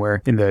was running,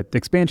 where in the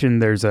expansion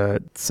there's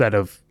a set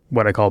of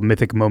what I call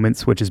mythic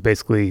moments, which is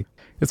basically,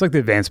 it's like the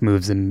advanced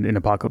moves in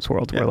Apocalypse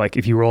World, where like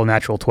if you roll a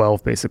natural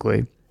 12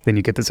 basically, then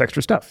you get this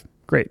extra stuff.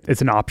 Great.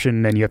 It's an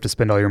option and you have to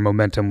spend all your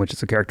momentum, which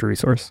is a character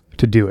resource,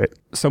 to do it.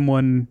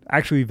 Someone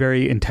actually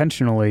very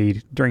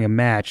intentionally during a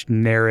match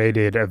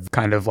narrated a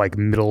kind of like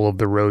middle of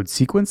the road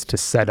sequence to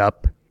set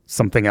up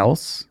something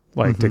else,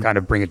 like to kind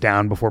of bring it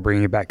down before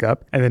bringing it back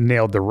up, and then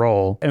nailed the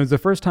roll. And it was the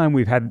first time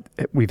we've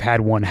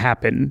had one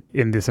happen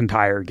in this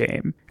entire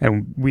game.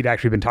 And we'd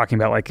actually been talking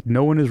about like,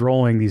 no one is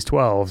rolling these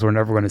 12s. We're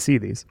never going to see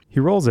these. He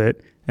rolls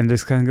it and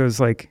just kind of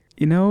goes like,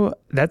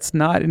 that's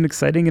not an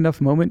exciting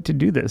enough moment to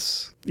do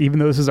this, even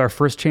though this is our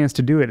first chance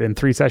to do it in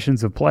 3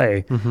 sessions of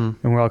play. And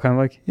we're all kind of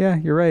like, yeah,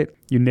 you're right.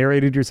 You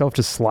narrated yourself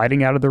just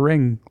sliding out of the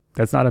ring.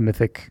 That's not a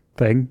mythic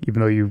thing,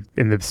 even though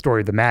in the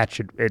story of the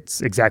match,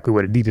 it's exactly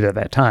what it needed at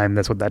that time.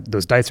 That's what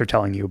those dice are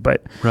telling you.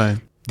 But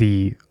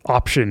the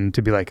option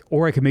to be like,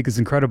 or I can make this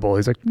incredible.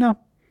 He's like, no,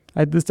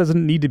 this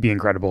doesn't need to be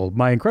incredible.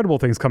 My incredible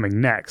thing's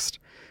coming next,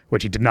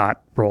 which he did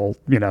not roll,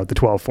 the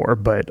 12 for.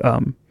 But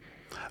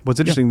what's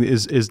interesting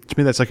is to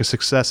me that's like a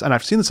success, and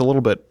I've seen this a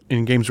little bit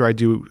in games where I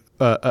do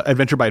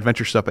adventure by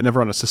adventure stuff, but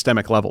never on a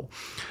systemic level.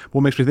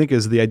 What makes me think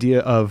is the idea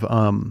of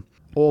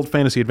old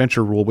fantasy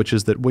adventure rule, which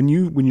is that when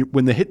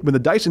the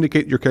dice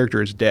indicate your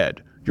character is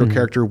dead, your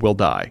character will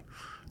die.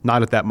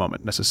 Not at that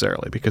moment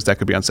necessarily, because that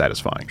could be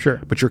unsatisfying.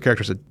 Sure. But your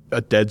character's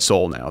a dead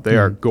soul now. They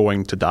are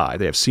going to die.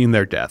 They have seen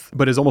their death.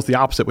 But it's almost the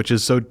opposite, which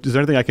is, so is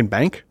there anything I can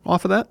bank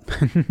off of that?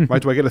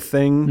 Right? Do I get a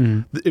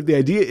thing? The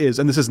idea is,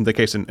 and this isn't the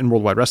case in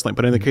Worldwide Wrestling,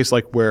 but in the case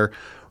like where,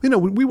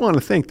 we want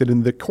to think that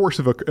in the course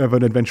of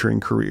an adventuring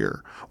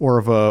career, or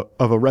of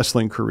a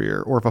wrestling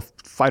career, or of a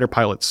fighter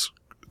pilot's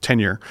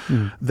tenure,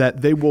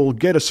 that they will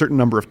get a certain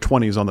number of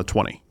 20s on the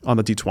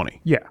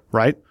D20. Yeah.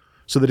 Right?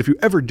 So that if you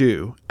ever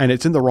do, and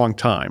it's in the wrong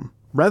time,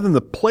 rather than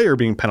the player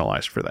being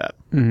penalized for that,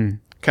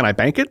 can I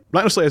bank it?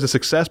 Not necessarily as a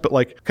success, but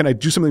like, can I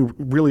do something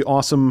really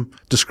awesome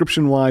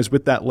description-wise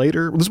with that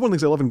later? Well, this is one of the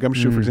things I love in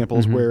Gumshoe, for example,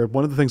 is where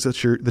one of the things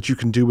that you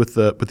can do with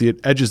the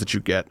edges that you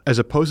get, as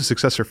opposed to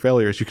success or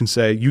failures, you can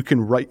say you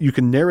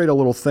can narrate a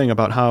little thing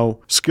about how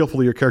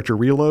skillfully your character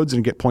reloads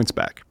and get points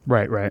back.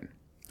 Right.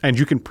 And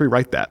you can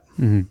pre-write that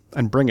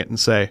and bring it and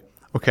say,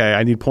 okay,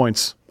 I need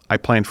points. I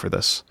planned for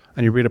this.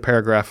 And you read a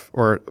paragraph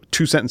or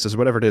 2 sentences,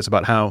 whatever it is,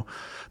 about how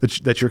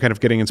that you're kind of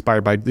getting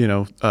inspired by,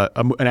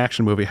 an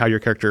action movie, how your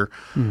character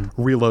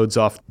reloads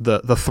off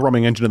the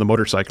thrumming engine of the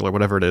motorcycle or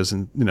whatever it is,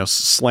 and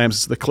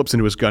slams the clips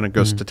into his gun and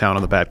goes to town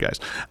on the bad guys.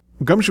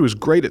 Gumshoe is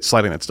great at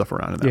sliding that stuff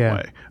around in that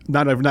way.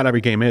 Not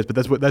every game is,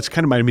 but that's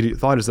kind of my immediate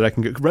thought, is that I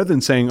can get, rather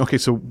than saying, okay,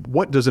 so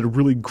what does a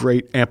really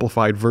great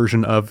amplified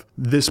version of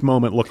this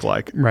moment look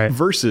like,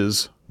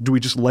 versus do we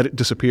just let it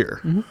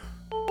disappear?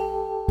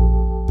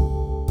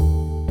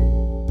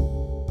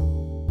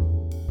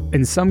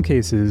 In some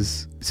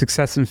cases,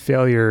 success and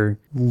failure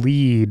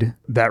lead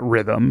that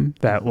rhythm,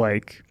 that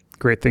like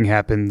great thing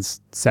happens,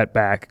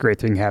 setback, great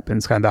thing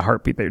happens, kind of the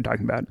heartbeat that you're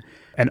talking about.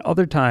 And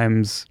other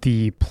times,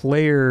 the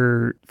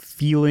player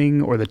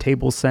feeling or the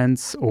table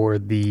sense or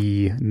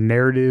the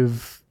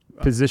narrative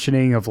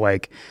positioning of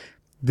like,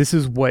 this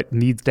is what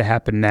needs to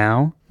happen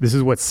now, this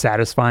is what's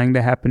satisfying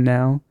to happen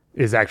now,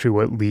 is actually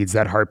what leads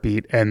that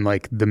heartbeat. And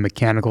like the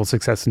mechanical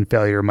success and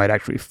failure might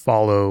actually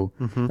follow.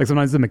 Like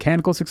sometimes the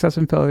mechanical success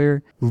and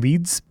failure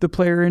leads the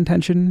player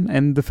intention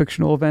and the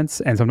fictional events,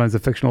 and sometimes the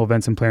fictional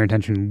events and player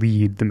intention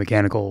lead the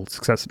mechanical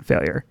success and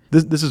failure.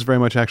 This is very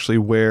much actually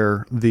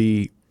where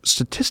the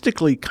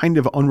statistically kind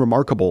of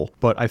unremarkable,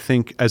 but I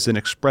think as an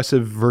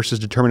expressive versus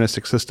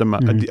deterministic system,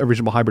 a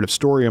reasonable hybrid of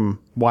Storium,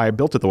 why I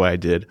built it the way I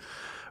did,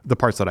 the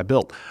parts that I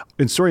built.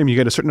 In Storium, you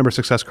get a certain number of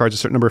success cards, a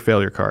certain number of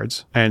failure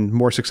cards, and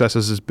more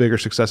successes is bigger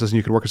successes, and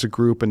you can work as a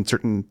group, and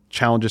certain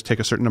challenges take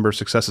a certain number of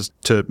successes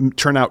to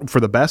turn out for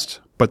the best,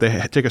 but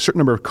they take a certain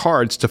number of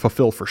cards to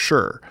fulfill for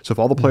sure. So if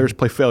all the players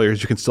play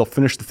failures, you can still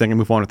finish the thing and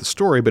move on with the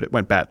story, but it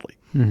went badly.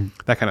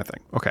 That kind of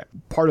thing. Okay.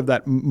 Part of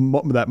that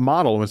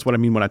model is what I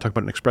mean when I talk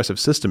about an expressive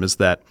system, is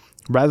that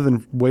rather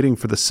than waiting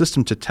for the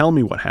system to tell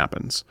me what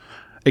happens,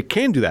 it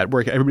can do that,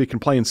 where everybody can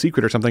play in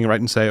secret or something, right,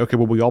 and say, okay,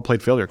 well, we all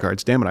played failure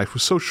cards. Damn it, I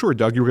was so sure,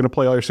 Doug, you were going to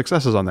play all your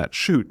successes on that.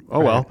 Shoot. Oh,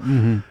 well.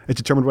 It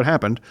determined what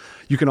happened.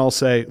 You can all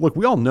say, look,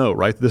 we all know,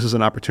 right, this is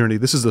an opportunity.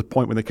 This is the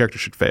point when the character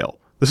should fail.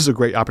 This is a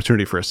great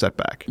opportunity for a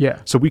setback. Yeah.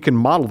 So we can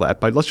model that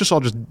by, let's just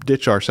all just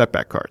ditch our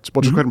setback cards.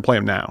 We'll just go ahead and play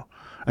them now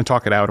and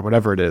talk it out or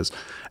whatever it is.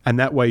 And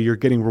that way you're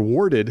getting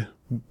rewarded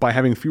by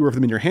having fewer of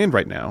them in your hand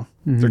right now.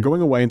 They're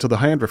going away until the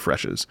hand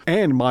refreshes,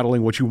 and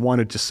modeling what you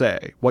wanted to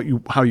say,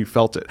 how you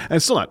felt it. And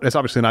it's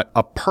obviously not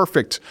a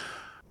perfect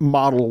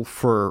model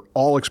for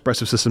all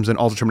expressive systems and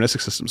all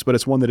deterministic systems, but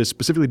it's one that is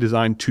specifically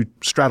designed to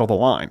straddle the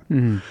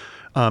line.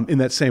 In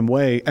that same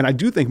way. And I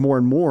do think more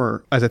and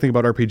more, as I think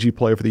about RPG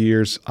play over the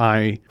years,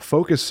 I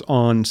focus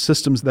on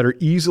systems that are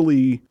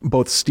easily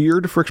both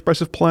steered for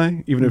expressive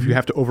play, even if you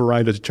have to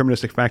override a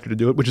deterministic factor to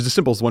do it, which is as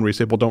simple as one where you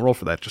say, well, don't roll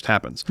for that, it just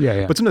happens.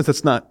 Yeah. But sometimes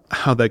that's not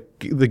how the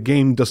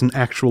game doesn't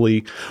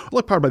actually,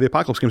 like Powered by the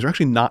Apocalypse games are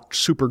actually not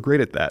super great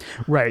at that.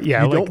 Right,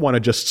 yeah. You don't want to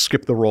just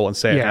skip the roll and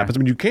say it happens. I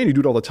mean, you do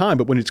it all the time,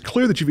 but when it's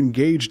clear that you've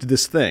engaged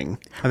this thing,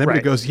 and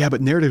everybody goes, yeah,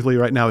 but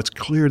narratively right now, it's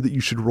clear that you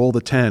should roll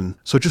the 10,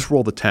 so just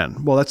roll the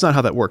 10. Well, that's not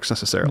how that works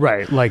necessarily.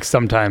 Right, like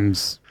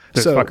sometimes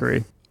there's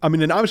fuckery. I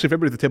mean, and obviously if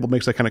everybody at the table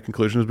makes that kind of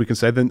conclusion, as we can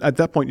say, then at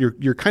that point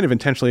you're kind of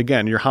intentionally,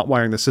 again, you're hot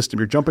wiring the system.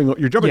 You're jumping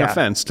a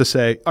fence to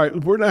say, all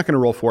right, we're not going to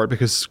roll for it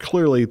because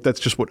clearly that's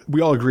just what we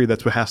all agree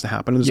that's what has to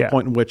happen. And there's a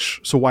point in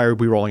which, so why are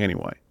we rolling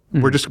anyway?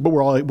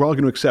 We're all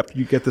going to accept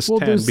you get this 10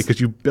 because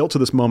you built to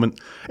this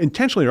moment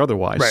intentionally or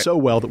otherwise so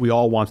well that we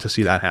all want to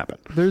see that happen.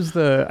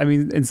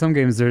 In some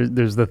games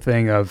there's the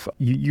thing of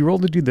you roll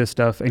to do this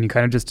stuff and you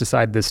kind of just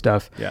decide this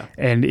stuff. Yeah.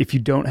 And if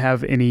you don't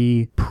have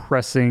any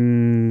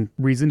pressing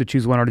reason to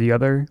choose one or the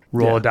other,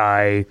 roll a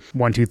die.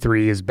 1, 2,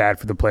 3 is bad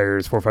for the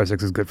players. 4, 5,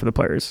 6 is good for the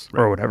players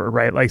or whatever.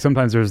 Right. Like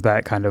sometimes there's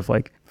that kind of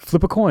like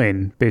flip a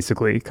coin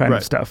basically kind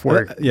of stuff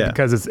where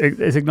because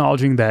it's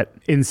acknowledging that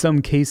in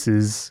some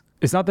cases,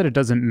 it's not that it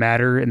doesn't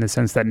matter in the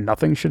sense that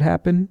nothing should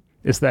happen.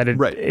 It's that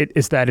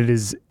it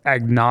is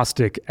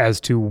agnostic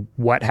as to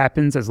what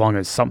happens as long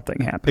as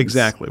something happens.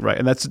 Exactly, right.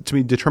 And that's, to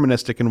me,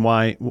 deterministic, and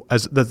why,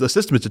 as the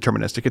system is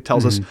deterministic, it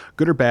tells us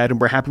good or bad,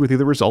 and we're happy with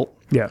either result.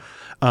 Yeah.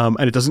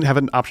 And it doesn't have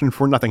an option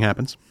for nothing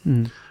happens.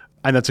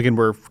 And that's, again,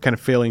 we're kind of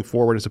failing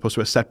forward as opposed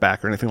to a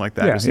setback or anything like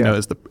that. Is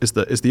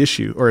the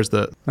issue, or is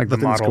the thing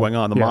that's going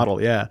on, the model.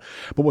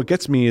 But what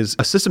gets me is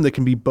a system that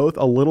can be both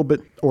a little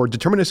bit or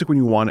deterministic when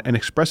you want it and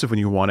expressive when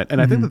you want it.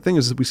 And I think the thing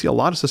is that we see a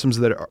lot of systems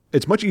that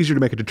it's much easier to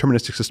make a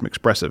deterministic system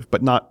expressive,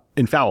 but not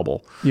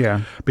infallible.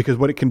 Yeah. Because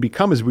what it can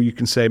become is where you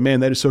can say,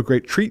 man, that is so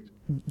great.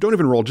 Don't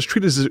even roll. Just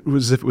treat it as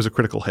if it was a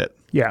critical hit.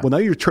 Yeah. Well, now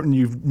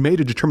you've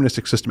made a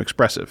deterministic system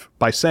expressive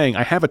by saying,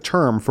 I have a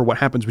term for what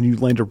happens when you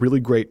land a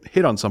really great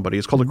hit on somebody.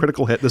 It's called a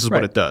critical hit. This is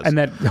what it does. And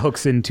that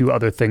hooks into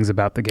other things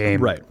about the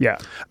game. Right. Yeah.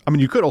 I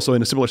mean, you could also,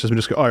 in a similar system,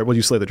 just go, all right, well,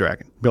 you slay the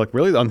dragon. Be like,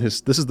 really?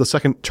 This is the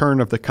second turn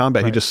of the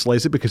combat. He just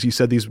slays it because he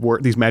said these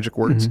magic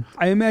words.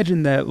 I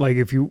imagine that, like,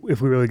 if we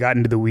really got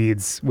into the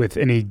weeds with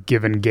any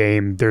given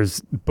game, there's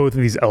both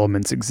of these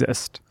elements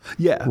exist.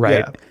 Yeah.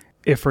 Right. Yeah.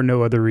 If for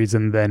no other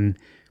reason than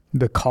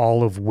the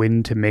call of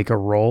when to make a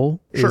roll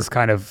is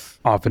kind of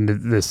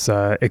often this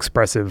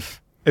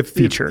expressive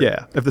feature.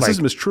 If the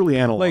system is truly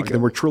analog,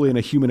 then we're truly in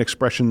a human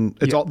expression.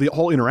 It's all the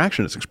whole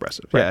interaction is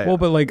expressive. Right. Well,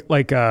 but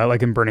like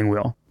in Burning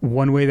Wheel,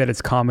 one way that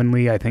it's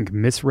commonly, I think,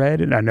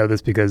 misread, and I know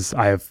this because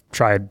I have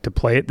tried to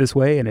play it this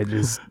way, and it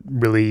is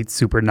really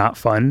super not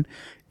fun,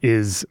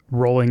 is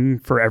rolling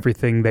for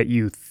everything that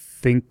you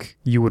think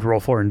you would roll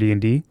for in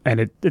D&D. And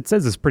it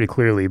says this pretty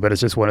clearly, but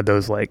it's just one of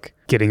those, like,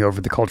 getting over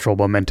the cultural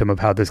momentum of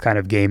how this kind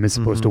of game is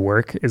supposed to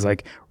work, is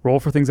like, roll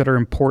for things that are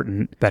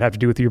important, that have to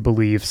do with your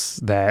beliefs,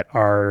 that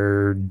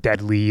are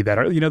deadly, that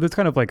are, there's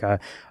kind of like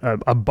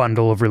a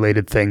bundle of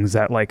related things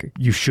that, like,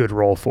 you should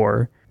roll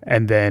for.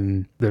 And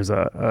then there's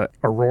a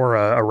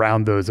aurora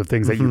around those of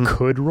things that you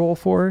could roll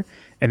for.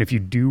 And if you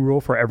do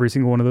roll for every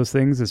single one of those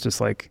things, it's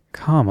just like,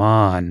 come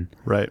on.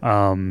 Right.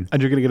 And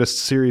you're going to get a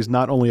series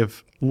not only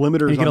of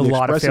limiters on the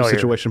expressive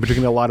situation, but you're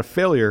going to get a lot of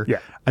failure. Yeah.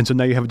 And so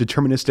now you have a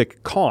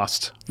deterministic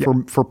cost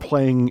for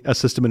playing a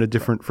system in a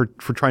different, for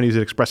trying to use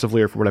it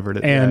expressively or for whatever it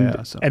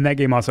is. And that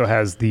game also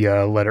has the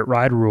let it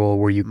ride rule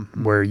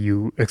where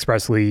you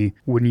expressly,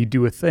 when you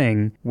do a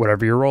thing,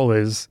 whatever your roll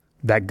is,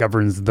 that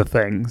governs the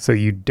thing. So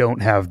you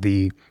don't have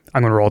I'm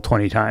going to roll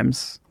 20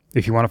 times.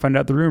 If you want to find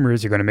out the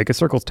rumors, you're going to make a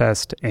circles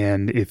test.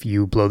 And if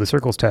you blow the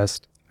circles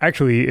test,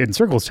 Actually, in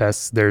circles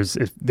tests,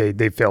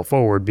 they fail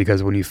forward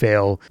because when you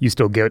fail, you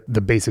still get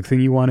the basic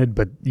thing you wanted,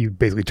 but you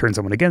basically turn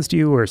someone against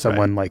you, or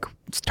someone like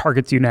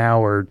targets you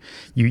now, or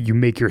you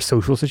make your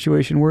social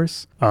situation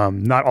worse.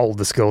 Not all of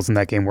the skills in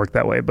that game work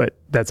that way, but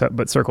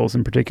but circles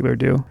in particular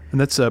do. And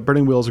that's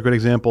Burning Wheel is a great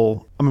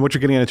example. I mean, what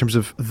you're getting at in terms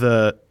of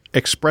the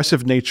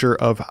expressive nature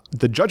of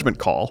the judgment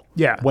call.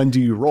 Yeah. When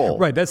do you roll?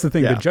 Right. That's the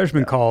thing. The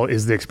judgment call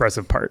is the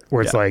expressive part,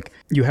 where it's like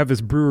you have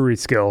this brewery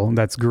skill.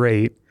 That's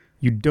great.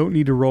 You don't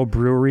need to roll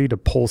brewery to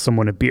pull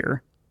someone a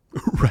beer.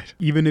 Right.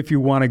 Even if you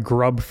want to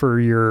grub for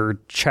your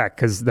check,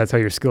 because that's how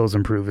your skills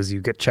improve, is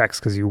you get checks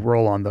because you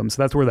roll on them. So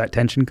that's where that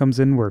tension comes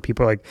in, where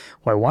people are like,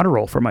 well, I want to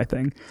roll for my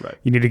thing. Right.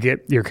 You need to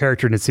get your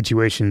character into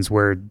situations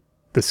where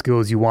the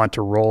skills you want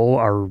to roll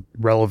are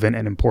relevant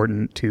and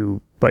important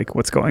to like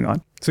what's going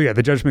on. So yeah,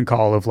 the judgment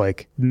call of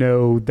like,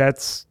 no,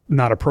 that's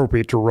not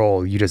appropriate to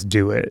roll. You just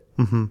do it.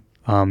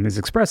 Is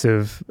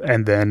expressive.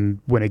 And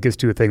then when it gets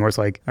to a thing where it's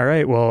like, all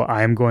right, well,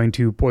 I'm going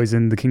to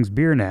poison the king's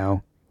beer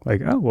now.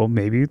 Like, oh, well,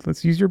 maybe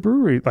let's use your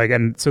brewery. Like,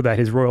 and so that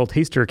his royal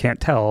taster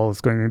can't tell,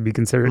 it's going to be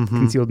considered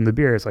concealed in the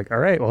beer. It's like, all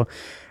right, well,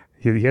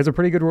 he has a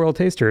pretty good royal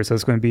taster, so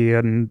it's going to be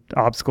an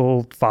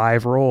obstacle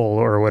 5 roll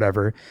or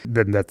whatever.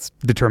 Then that's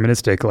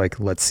deterministic. Like,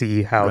 let's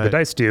see how the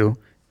dice do.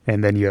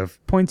 And then you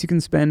have points you can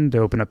spend to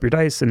open up your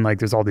dice. And like,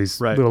 there's all these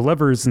little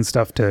levers and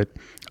stuff to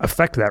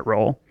affect that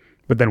roll.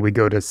 But then we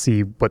go to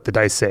see what the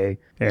dice say,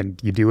 and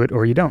you do it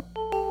or you don't.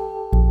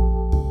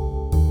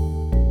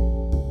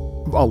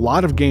 A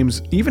lot of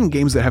games, even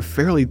games that have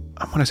fairly,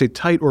 when I say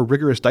tight or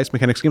rigorous dice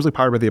mechanics, games like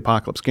Powered by the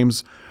Apocalypse,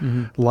 games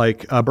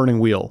like Burning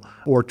Wheel,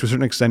 or to a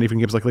certain extent, even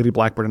games like Lady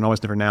Blackbird and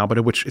Always Never Now, but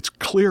in which it's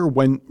clear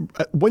when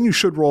you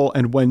should roll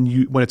and when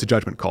it's a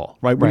judgment call,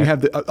 right? When you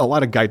have a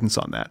lot of guidance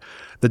on that.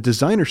 The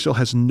designer still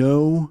has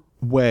no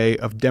way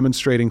of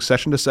demonstrating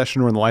session to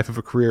session or in the life of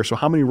a career. So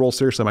how many rolls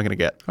seriously am I going to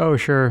get? Oh,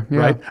 sure. Yeah.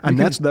 Right. And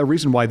that's the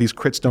reason why these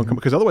crits don't come,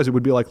 because otherwise it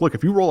would be like, look,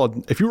 if you roll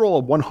a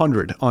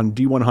 100 on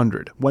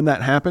D100, when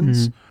that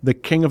happens, the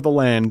king of the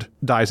land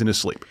dies in his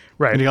sleep.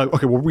 Right. And you're like,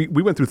 okay, well, we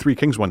went through 3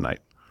 kings one night.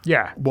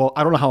 Yeah. Well,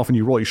 I don't know how often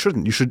you roll. You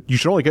shouldn't. You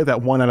should only get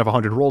that 1 out of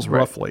 100 rolls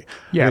roughly.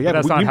 Yeah, but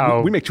that's not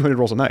how... We make 200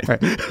 rolls a night. Right.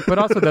 But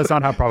also that's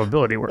not how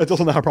probability works. That's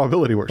also not how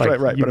probability works. Like,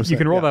 right. You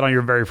can roll that on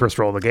your very first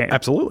roll of the game.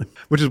 Absolutely.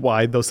 Which is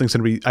why those things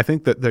tend to be, I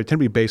think that they tend to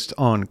be based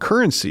on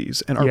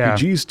currencies, and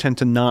RPGs tend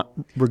to not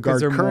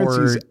regard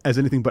currencies as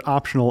anything but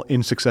optional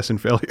in success and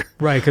failure.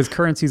 Right, because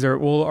currencies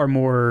are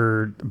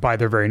more, by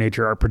their very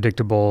nature, are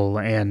predictable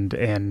and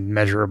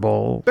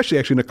measurable. Especially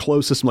actually in a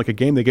closed system like a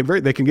game, they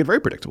can get very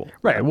predictable.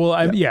 Right. Well,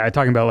 I'm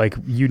talking about like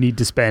you need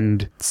to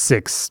spend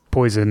 6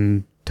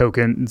 poison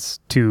tokens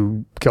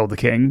to kill the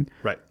king.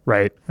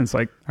 Right. And it's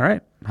like, all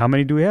right, how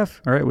many do we have?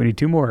 All right, we need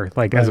 2 more.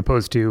 Like as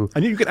opposed to,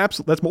 and you can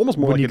absolutely, that's almost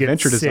more like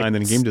adventure design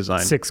than game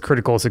design. 6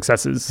 critical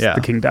successes, the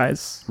king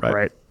dies.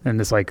 Right. And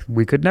it's like,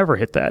 we could never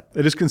hit that.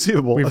 It is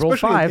conceivable. We've rolled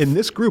 5. In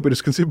this group, it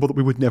is conceivable that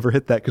we would never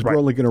hit that because we're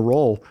only going to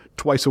roll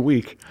twice a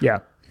week. Yeah.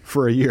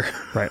 For a year.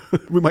 Right.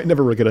 We might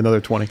never get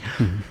another 20.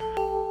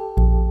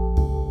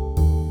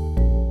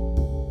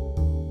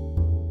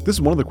 This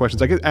is one of the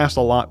questions I get asked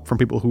a lot from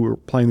people who are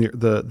playing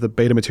the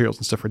beta materials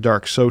and stuff for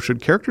Dark. So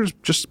should characters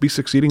just be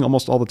succeeding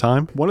almost all the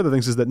time? One of the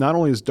things is that not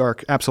only is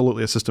Dark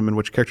absolutely a system in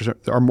which characters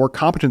are more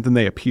competent than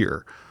they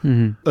appear,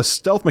 a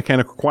stealth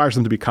mechanic requires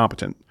them to be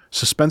competent.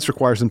 Suspense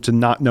requires them to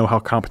not know how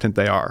competent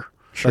they are.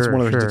 That's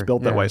one of the reasons it's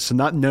built that way. So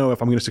not know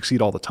if I'm going to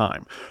succeed all the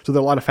time. So there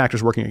are a lot of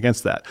factors working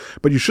against that.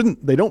 But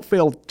they don't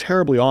fail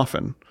terribly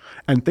often,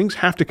 and things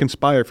have to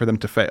conspire for them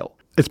to fail.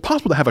 It's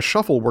possible to have a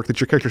shuffle work that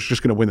your character's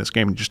just going to win this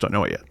game and you just don't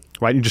know it yet,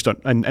 right? You just don't,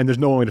 and there's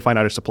no way to find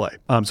out as to play.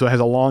 So it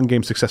has a long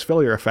game success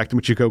failure effect in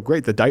which you go,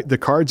 great,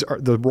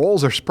 the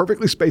rolls are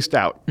perfectly spaced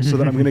out so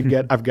that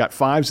I've got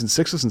 5s and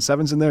 6s and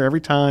 7s in there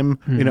every time,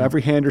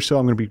 every hand or so,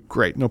 I'm going to be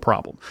great, no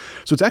problem.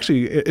 So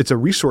it's a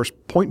resource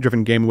point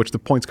driven game in which the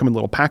points come in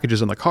little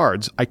packages on the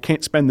cards. I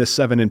can't spend this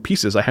 7 in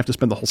pieces. I have to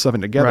spend the whole 7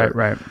 together.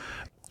 Right.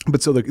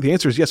 But so the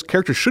answer is yes,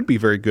 characters should be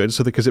very good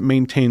because it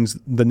maintains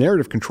the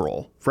narrative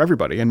control for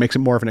everybody and makes it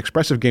more of an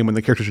expressive game when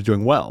the characters are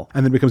doing well.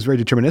 And then it becomes very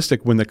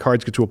deterministic when the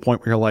cards get to a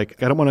point where you're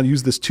like, I don't want to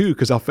use this 2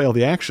 because I'll fail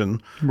the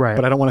action,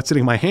 but I don't want it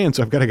sitting in my hand,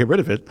 so I've got to get rid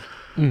of it.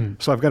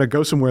 So I've got to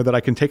go somewhere that I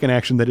can take an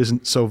action that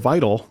isn't so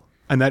vital,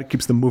 and that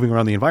keeps them moving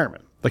around the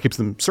environment. That keeps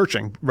them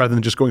searching rather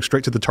than just going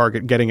straight to the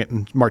target, getting it,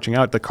 and marching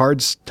out. The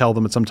cards tell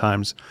them that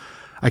sometimes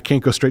I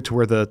can't go straight to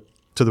where the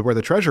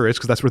treasure is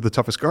because that's where the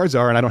toughest guards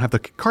are, and I don't have the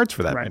cards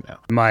for that right now.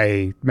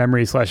 My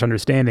memory /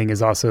 understanding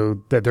is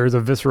also that there's a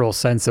visceral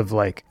sense of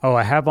like, oh,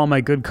 I have all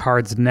my good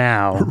cards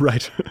now.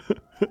 Right.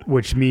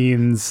 Which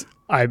means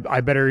I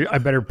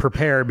better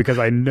prepare because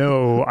I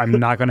know I'm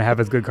not going to have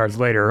as good cards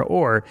later,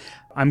 or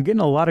I'm getting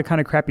a lot of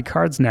kind of crappy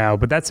cards now,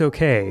 but that's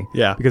okay.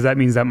 Yeah. Because that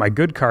means that my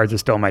good cards are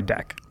still in my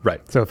deck.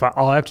 Right. So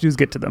all I have to do is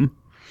get to them.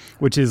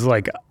 Which is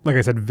like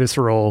I said,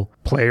 visceral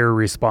player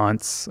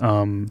response.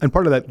 And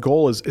part of that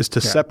goal is to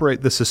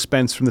separate the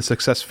suspense from the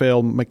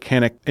success-fail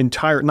mechanic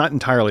not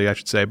entirely, I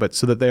should say, but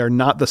so that they are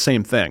not the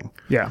same thing.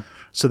 Yeah.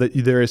 So that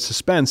there is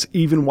suspense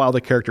even while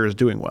the character is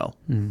doing well.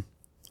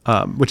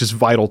 which is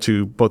vital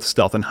to both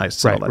stealth and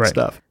heists and all that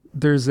stuff.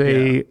 There's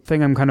a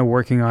thing I'm kind of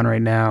working on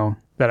right now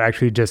that I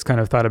actually just kind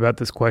of thought about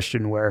this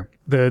question, where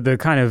the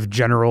kind of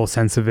general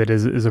sense of it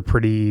is a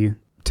pretty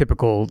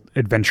typical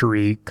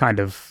adventure-y kind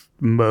of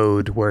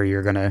mode where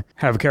you're going to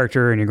have a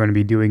character and you're going to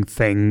be doing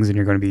things and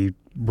you're going to be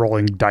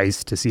rolling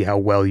dice to see how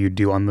well you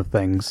do on the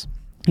things.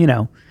 You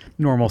know,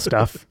 normal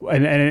stuff.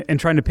 And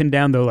trying to pin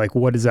down, though, like,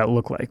 what does that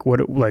look like?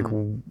 What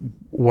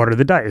are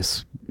the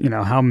dice? You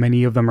know, how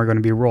many of them are going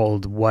to be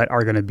rolled? What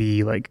are going to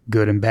be, like,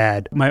 good and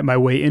bad? My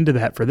way into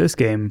that for this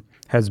game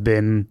has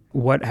been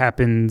what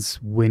happens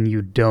when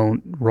you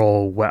don't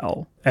roll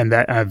well. And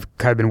that I've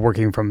kind of been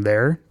working from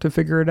there to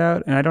figure it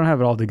out. And I don't have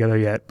it all together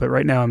yet. But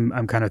right now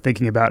I'm kind of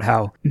thinking about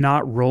how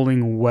not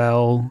rolling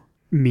well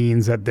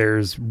means that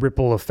there's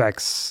ripple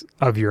effects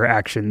of your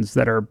actions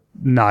that are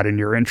not in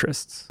your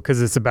interests. Because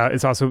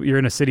it's also, you're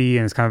in a city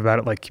and it's kind of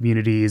about like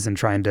communities and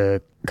trying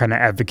to kind of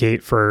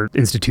advocate for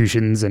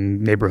institutions and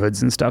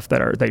neighborhoods and stuff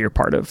that you're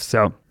part of.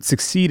 So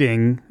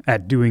succeeding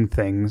at doing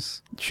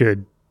things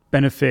should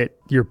benefit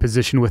your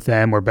position with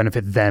them or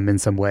benefit them in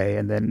some way.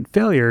 And then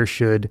failure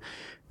should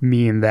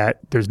mean that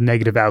there's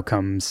negative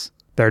outcomes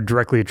that are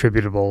directly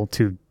attributable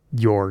to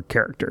your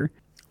character.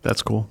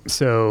 That's cool.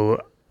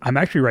 So I'm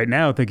actually right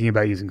now thinking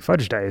about using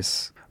fudge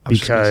dice,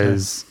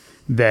 because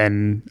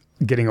then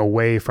getting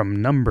away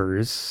from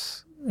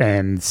numbers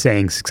and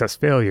saying success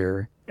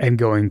failure and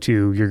going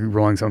to, you're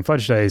rolling some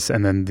fudge dice,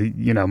 and then the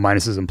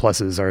minuses and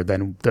pluses are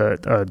then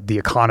the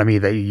economy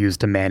that you use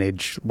to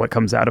manage what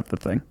comes out of the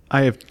thing.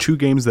 I have 2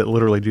 games that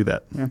literally do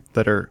that.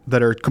 That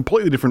are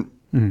completely different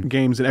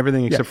games and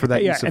everything except for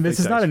that. Yeah, and this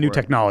is not a new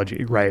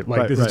technology, right?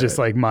 Like this is just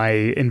like my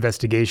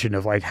investigation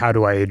of like, how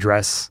do I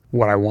address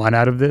what I want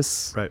out of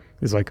this? Right.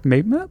 It's like,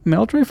 maybe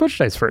I'll try fudge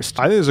dice first.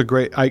 I think it's a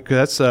great.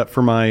 That's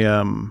for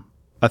my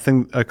a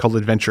thing called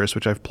Adventurous,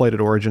 which I've played at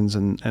Origins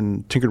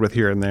and tinkered with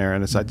here and there,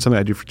 and it's something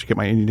I do to get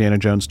my Indiana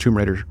Jones Tomb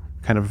Raider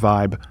kind of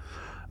vibe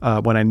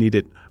when I need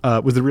it.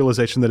 With the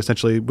realization that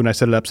essentially when I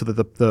set it up so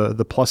that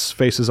the plus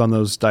faces on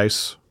those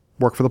dice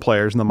work for the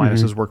players and the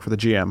minuses work for the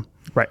GM.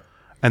 Right.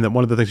 And then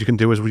one of the things you can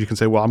do is you can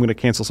say, well, I'm going to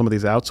cancel some of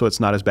these out so it's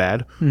not as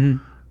bad.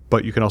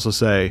 But you can also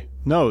say,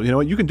 no, you know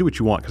what? You can do what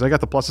you want because I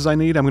got the pluses I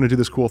need. I'm going to do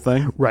this cool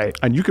thing. Right.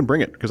 And you can bring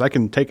it because I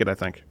can take it, I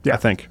think. Yeah.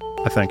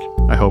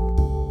 I hope.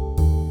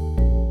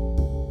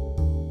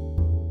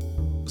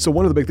 So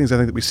one of the big things I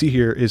think that we see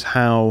here is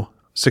how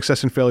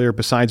success and failure,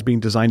 besides being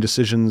design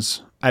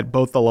decisions at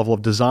both the level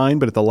of design,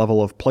 but at the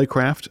level of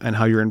playcraft and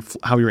how you're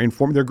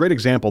informed. They're a great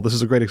example. This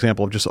is a great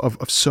example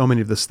of so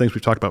many of the things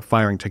we've talked about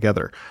firing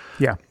together.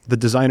 Yeah. The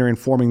designer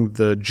informing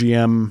the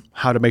GM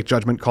how to make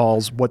judgment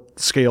calls, what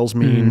scales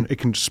mean. It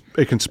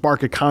can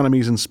spark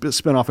economies and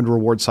spin off into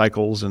reward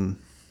cycles. And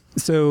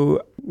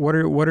so what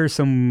are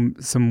some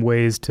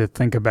ways to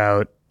think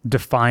about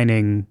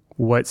defining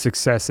what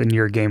success in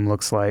your game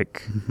looks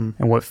like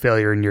and what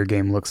failure in your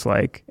game looks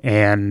like,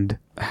 and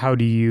how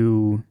do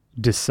you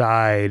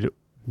decide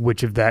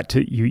which of that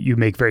you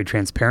make very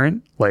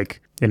transparent? Like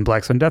in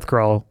Black Sun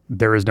Deathcrawl,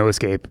 there is no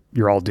escape,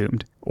 you're all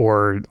doomed.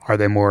 Or are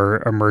they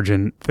more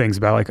emergent things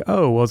about like,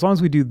 oh, well, as long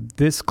as we do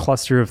this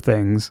cluster of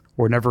things,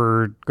 we're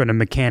never going to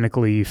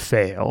mechanically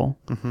fail.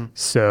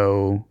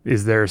 So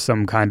is there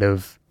some kind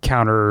of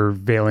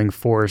countervailing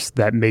force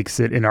that makes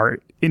it in our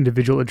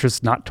individual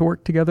interests not to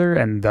work together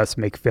and thus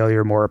make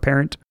failure more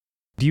apparent?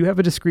 Do you have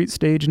a discrete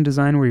stage in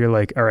design where you're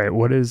like, all right,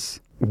 what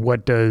does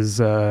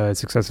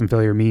success and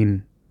failure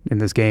mean in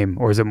this game?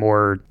 Or is it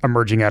more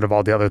emerging out of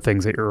all the other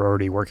things that you're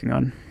already working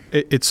on?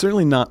 It's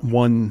certainly not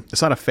one,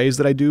 it's not a phase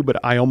that I do, but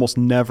I almost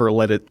never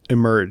let it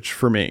emerge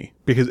for me.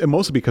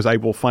 Mostly because I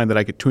will find that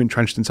I get too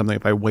entrenched in something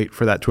if I wait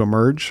for that to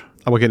emerge.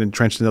 I will get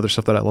entrenched in other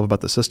stuff that I love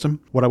about the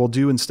system. What I will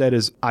do instead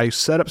is I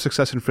set up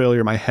success and failure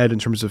in my head in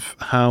terms of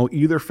how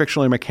either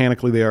fictionally or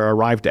mechanically they are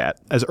arrived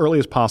at as early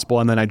as possible,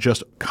 and then I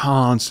just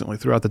constantly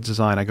throughout the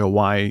design I go,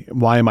 why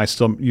am I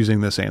still using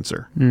this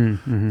answer?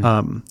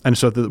 And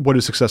so what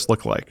does success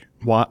look like?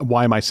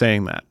 Why am I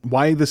saying that?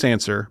 Why this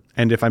answer?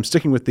 And if I'm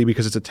sticking with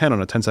because it's a 10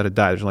 on a 10-sided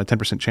die, there's only a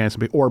 10% chance,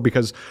 or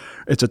because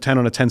it's a 10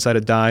 on a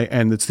 10-sided die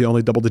and it's the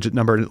only double-digit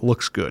number and it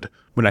looks good,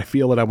 when I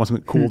feel that I want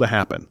something cool to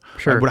happen.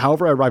 Sure. But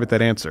however I arrive at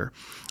that answer,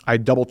 I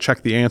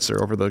double-check the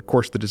answer over the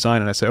course of the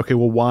design and I say, okay,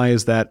 well, why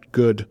is that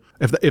good?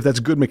 If that's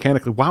good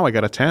mechanically, wow, I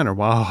got a 10, or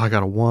wow, I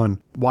got a 1.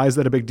 Why is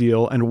that a big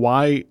deal? And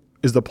why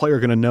is the player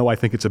going to know I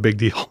think it's a big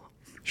deal?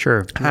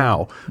 Sure.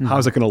 How?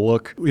 How's it going to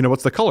look?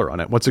 What's the color on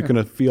it? What's it going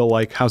to feel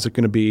like? How's it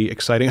going to be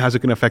exciting? How's it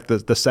going to affect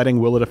the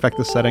setting? Will it affect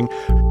the setting?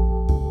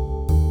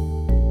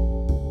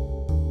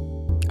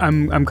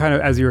 I'm kind of,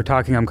 as you were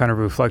talking, I'm kind of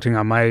reflecting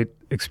on my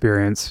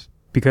experience,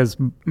 because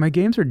my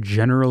games are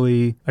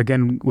generally,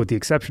 again, with the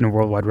exception of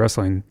Worldwide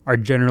Wrestling, are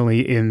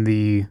generally in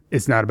the,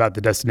 it's not about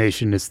the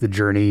destination, it's the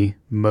journey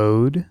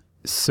mode.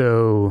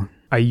 So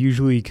I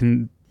usually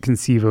can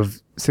conceive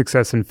of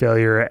success and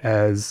failure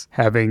as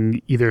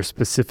having either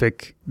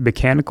specific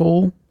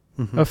mechanical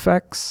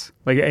effects,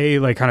 like A,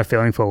 like kind of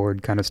failing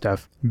forward kind of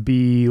stuff.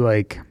 B,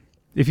 like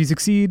if you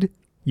succeed,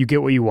 you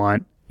get what you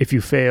want. If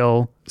you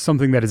fail,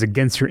 something that is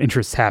against your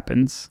interests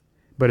happens.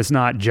 but it's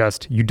not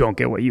just you don't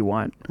get what you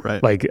want.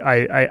 Right. Like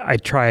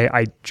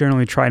I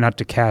generally try not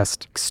to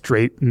cast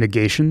straight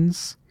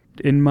negations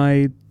in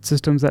my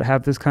systems that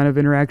have this kind of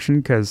interaction,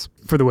 because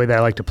for the way that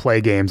I like to play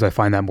games, I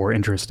find that more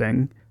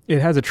interesting.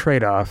 It has a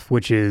trade-off,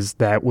 which is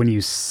that when you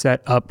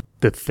set up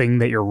the thing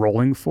that you're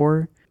rolling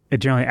for, it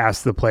generally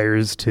asks the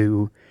players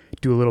to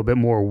do a little bit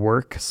more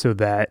work so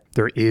that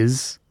there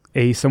is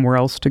a somewhere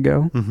else to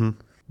go. Mm-hmm.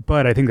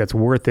 But I think that's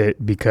worth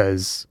it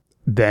because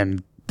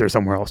then there's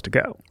somewhere else to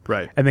go.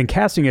 Right. And then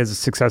casting as a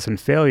success and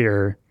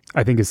failure,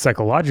 I think is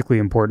psychologically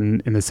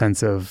important in the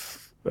sense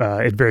of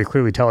it very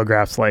clearly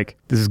telegraphs like,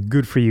 this is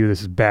good for you,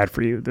 this is bad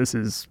for you, this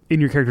is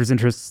in your character's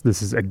interests,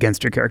 this is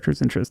against your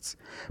character's interests.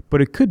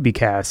 But it could be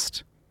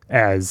cast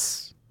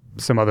as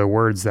some other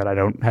words that I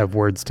don't have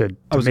words to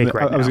make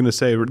right now. I was going to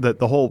say that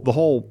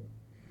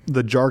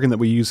the jargon that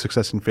we use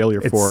success and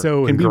failure for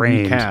so can ingrained.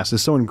 be recast.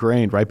 It's so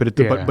ingrained, right?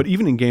 But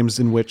even in games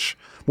in which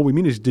what we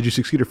mean is, did you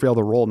succeed or fail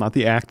the role, not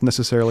the act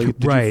necessarily?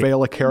 Did Right. you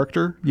fail a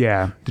character?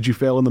 Yeah. Did you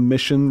fail in the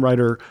mission, right?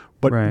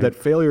 But Right. that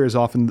failure is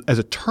often as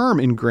a term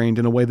ingrained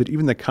in a way that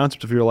even the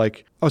concept of you're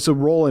like, oh, so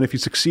roll, and if you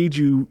succeed,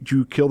 you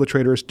kill the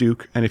traitorous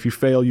duke, and if you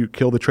fail, you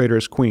kill the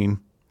traitorous queen.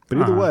 But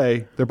either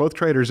way, they're both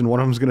traitors, and one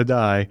of them's going to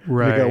die.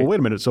 Right. And you go, well,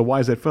 wait a minute. So why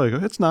is that failure? You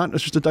go, it's not.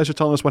 It's just the dice are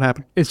telling us what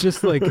happened. It's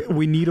just like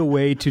we need a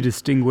way to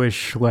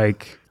distinguish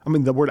like... I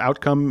mean, the word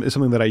outcome is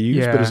something that I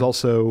use, but is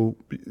also,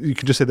 you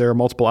could just say there are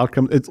multiple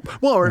outcomes.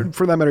 Or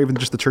for that matter, even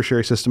just the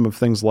tertiary system of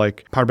things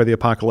like Powered by the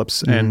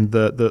Apocalypse and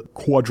the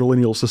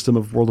quadrilineal system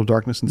of World of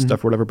Darkness and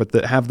stuff or whatever, but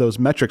that have those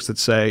metrics that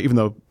say, even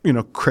though,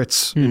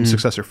 crits in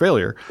success or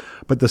failure,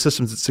 but the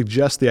systems that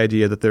suggest the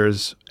idea that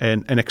there's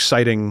an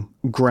exciting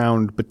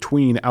ground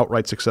between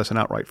outright success and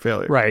outright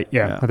failure. Right,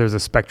 yeah. There's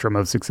a spectrum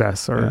of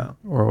success or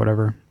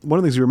whatever. One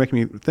of the things you were making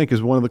me think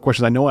is one of the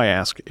questions I know I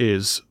ask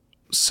is,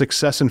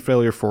 success and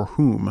failure for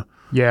whom?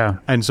 Yeah.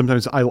 And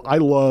sometimes I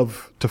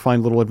love to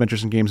find little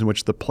adventures in games in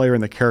which the player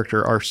and the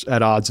character are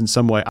at odds in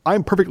some way.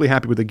 I'm perfectly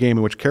happy with a game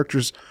in which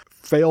characters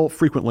fail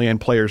frequently and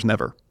players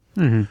never.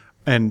 Mm-hmm.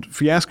 And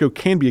Fiasco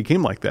can be a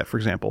game like that, for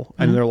example.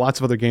 And there are lots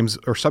of other games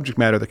or subject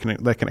matter that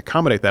can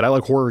accommodate that. I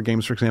like horror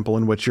games, for example,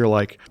 in which you're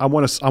like, I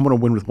want to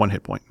win with one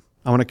hit point.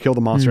 I want to kill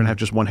the monster and have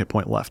just one hit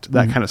point left.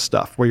 That kind of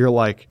stuff where you're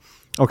like,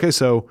 okay,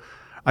 so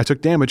I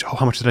took damage. Oh,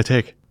 how much did I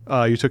take?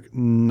 You took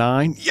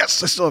 9.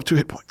 Yes, I still have 2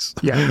 hit points.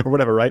 Yeah. Or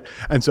whatever, right?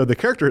 And so the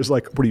character is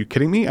like, what are you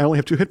kidding me? I only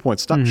have 2 hit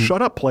points. Stop, shut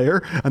up,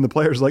 player. And the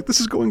player's like, this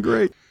is going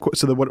great.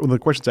 So one of the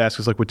questions I ask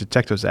is like what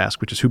detectives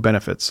ask, which is who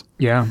benefits?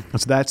 Yeah. And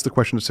so that's the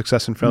question of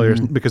success and failure,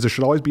 because there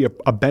should always be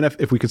a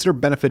benefit. If we consider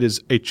benefit as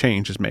a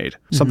change is made,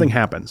 something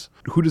happens.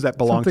 Who does that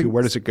belong to?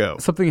 Where does it go?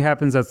 Something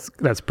happens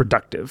that's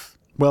productive.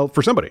 Well,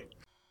 for somebody.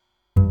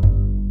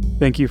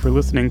 Thank you for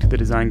listening to the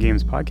Design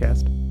Games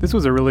podcast. This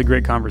was a really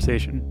great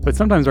conversation, but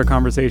sometimes our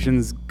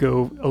conversations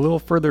go a little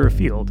further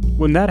afield.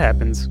 When that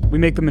happens, we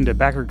make them into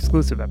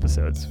backer-exclusive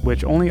episodes,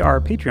 which only our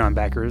Patreon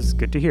backers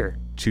get to hear.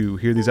 To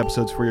hear these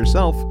episodes for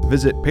yourself,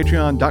 visit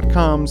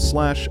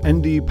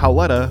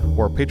patreon.com/ndpauletta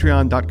or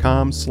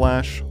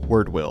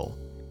patreon.com/wordwill.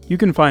 You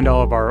can find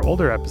all of our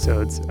older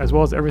episodes, as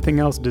well as everything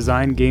else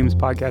Design Games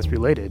podcast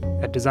related,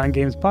 at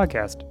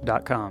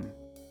designgamespodcast.com.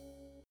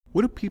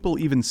 What do people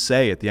even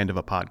say at the end of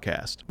a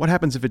podcast? What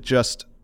happens if it just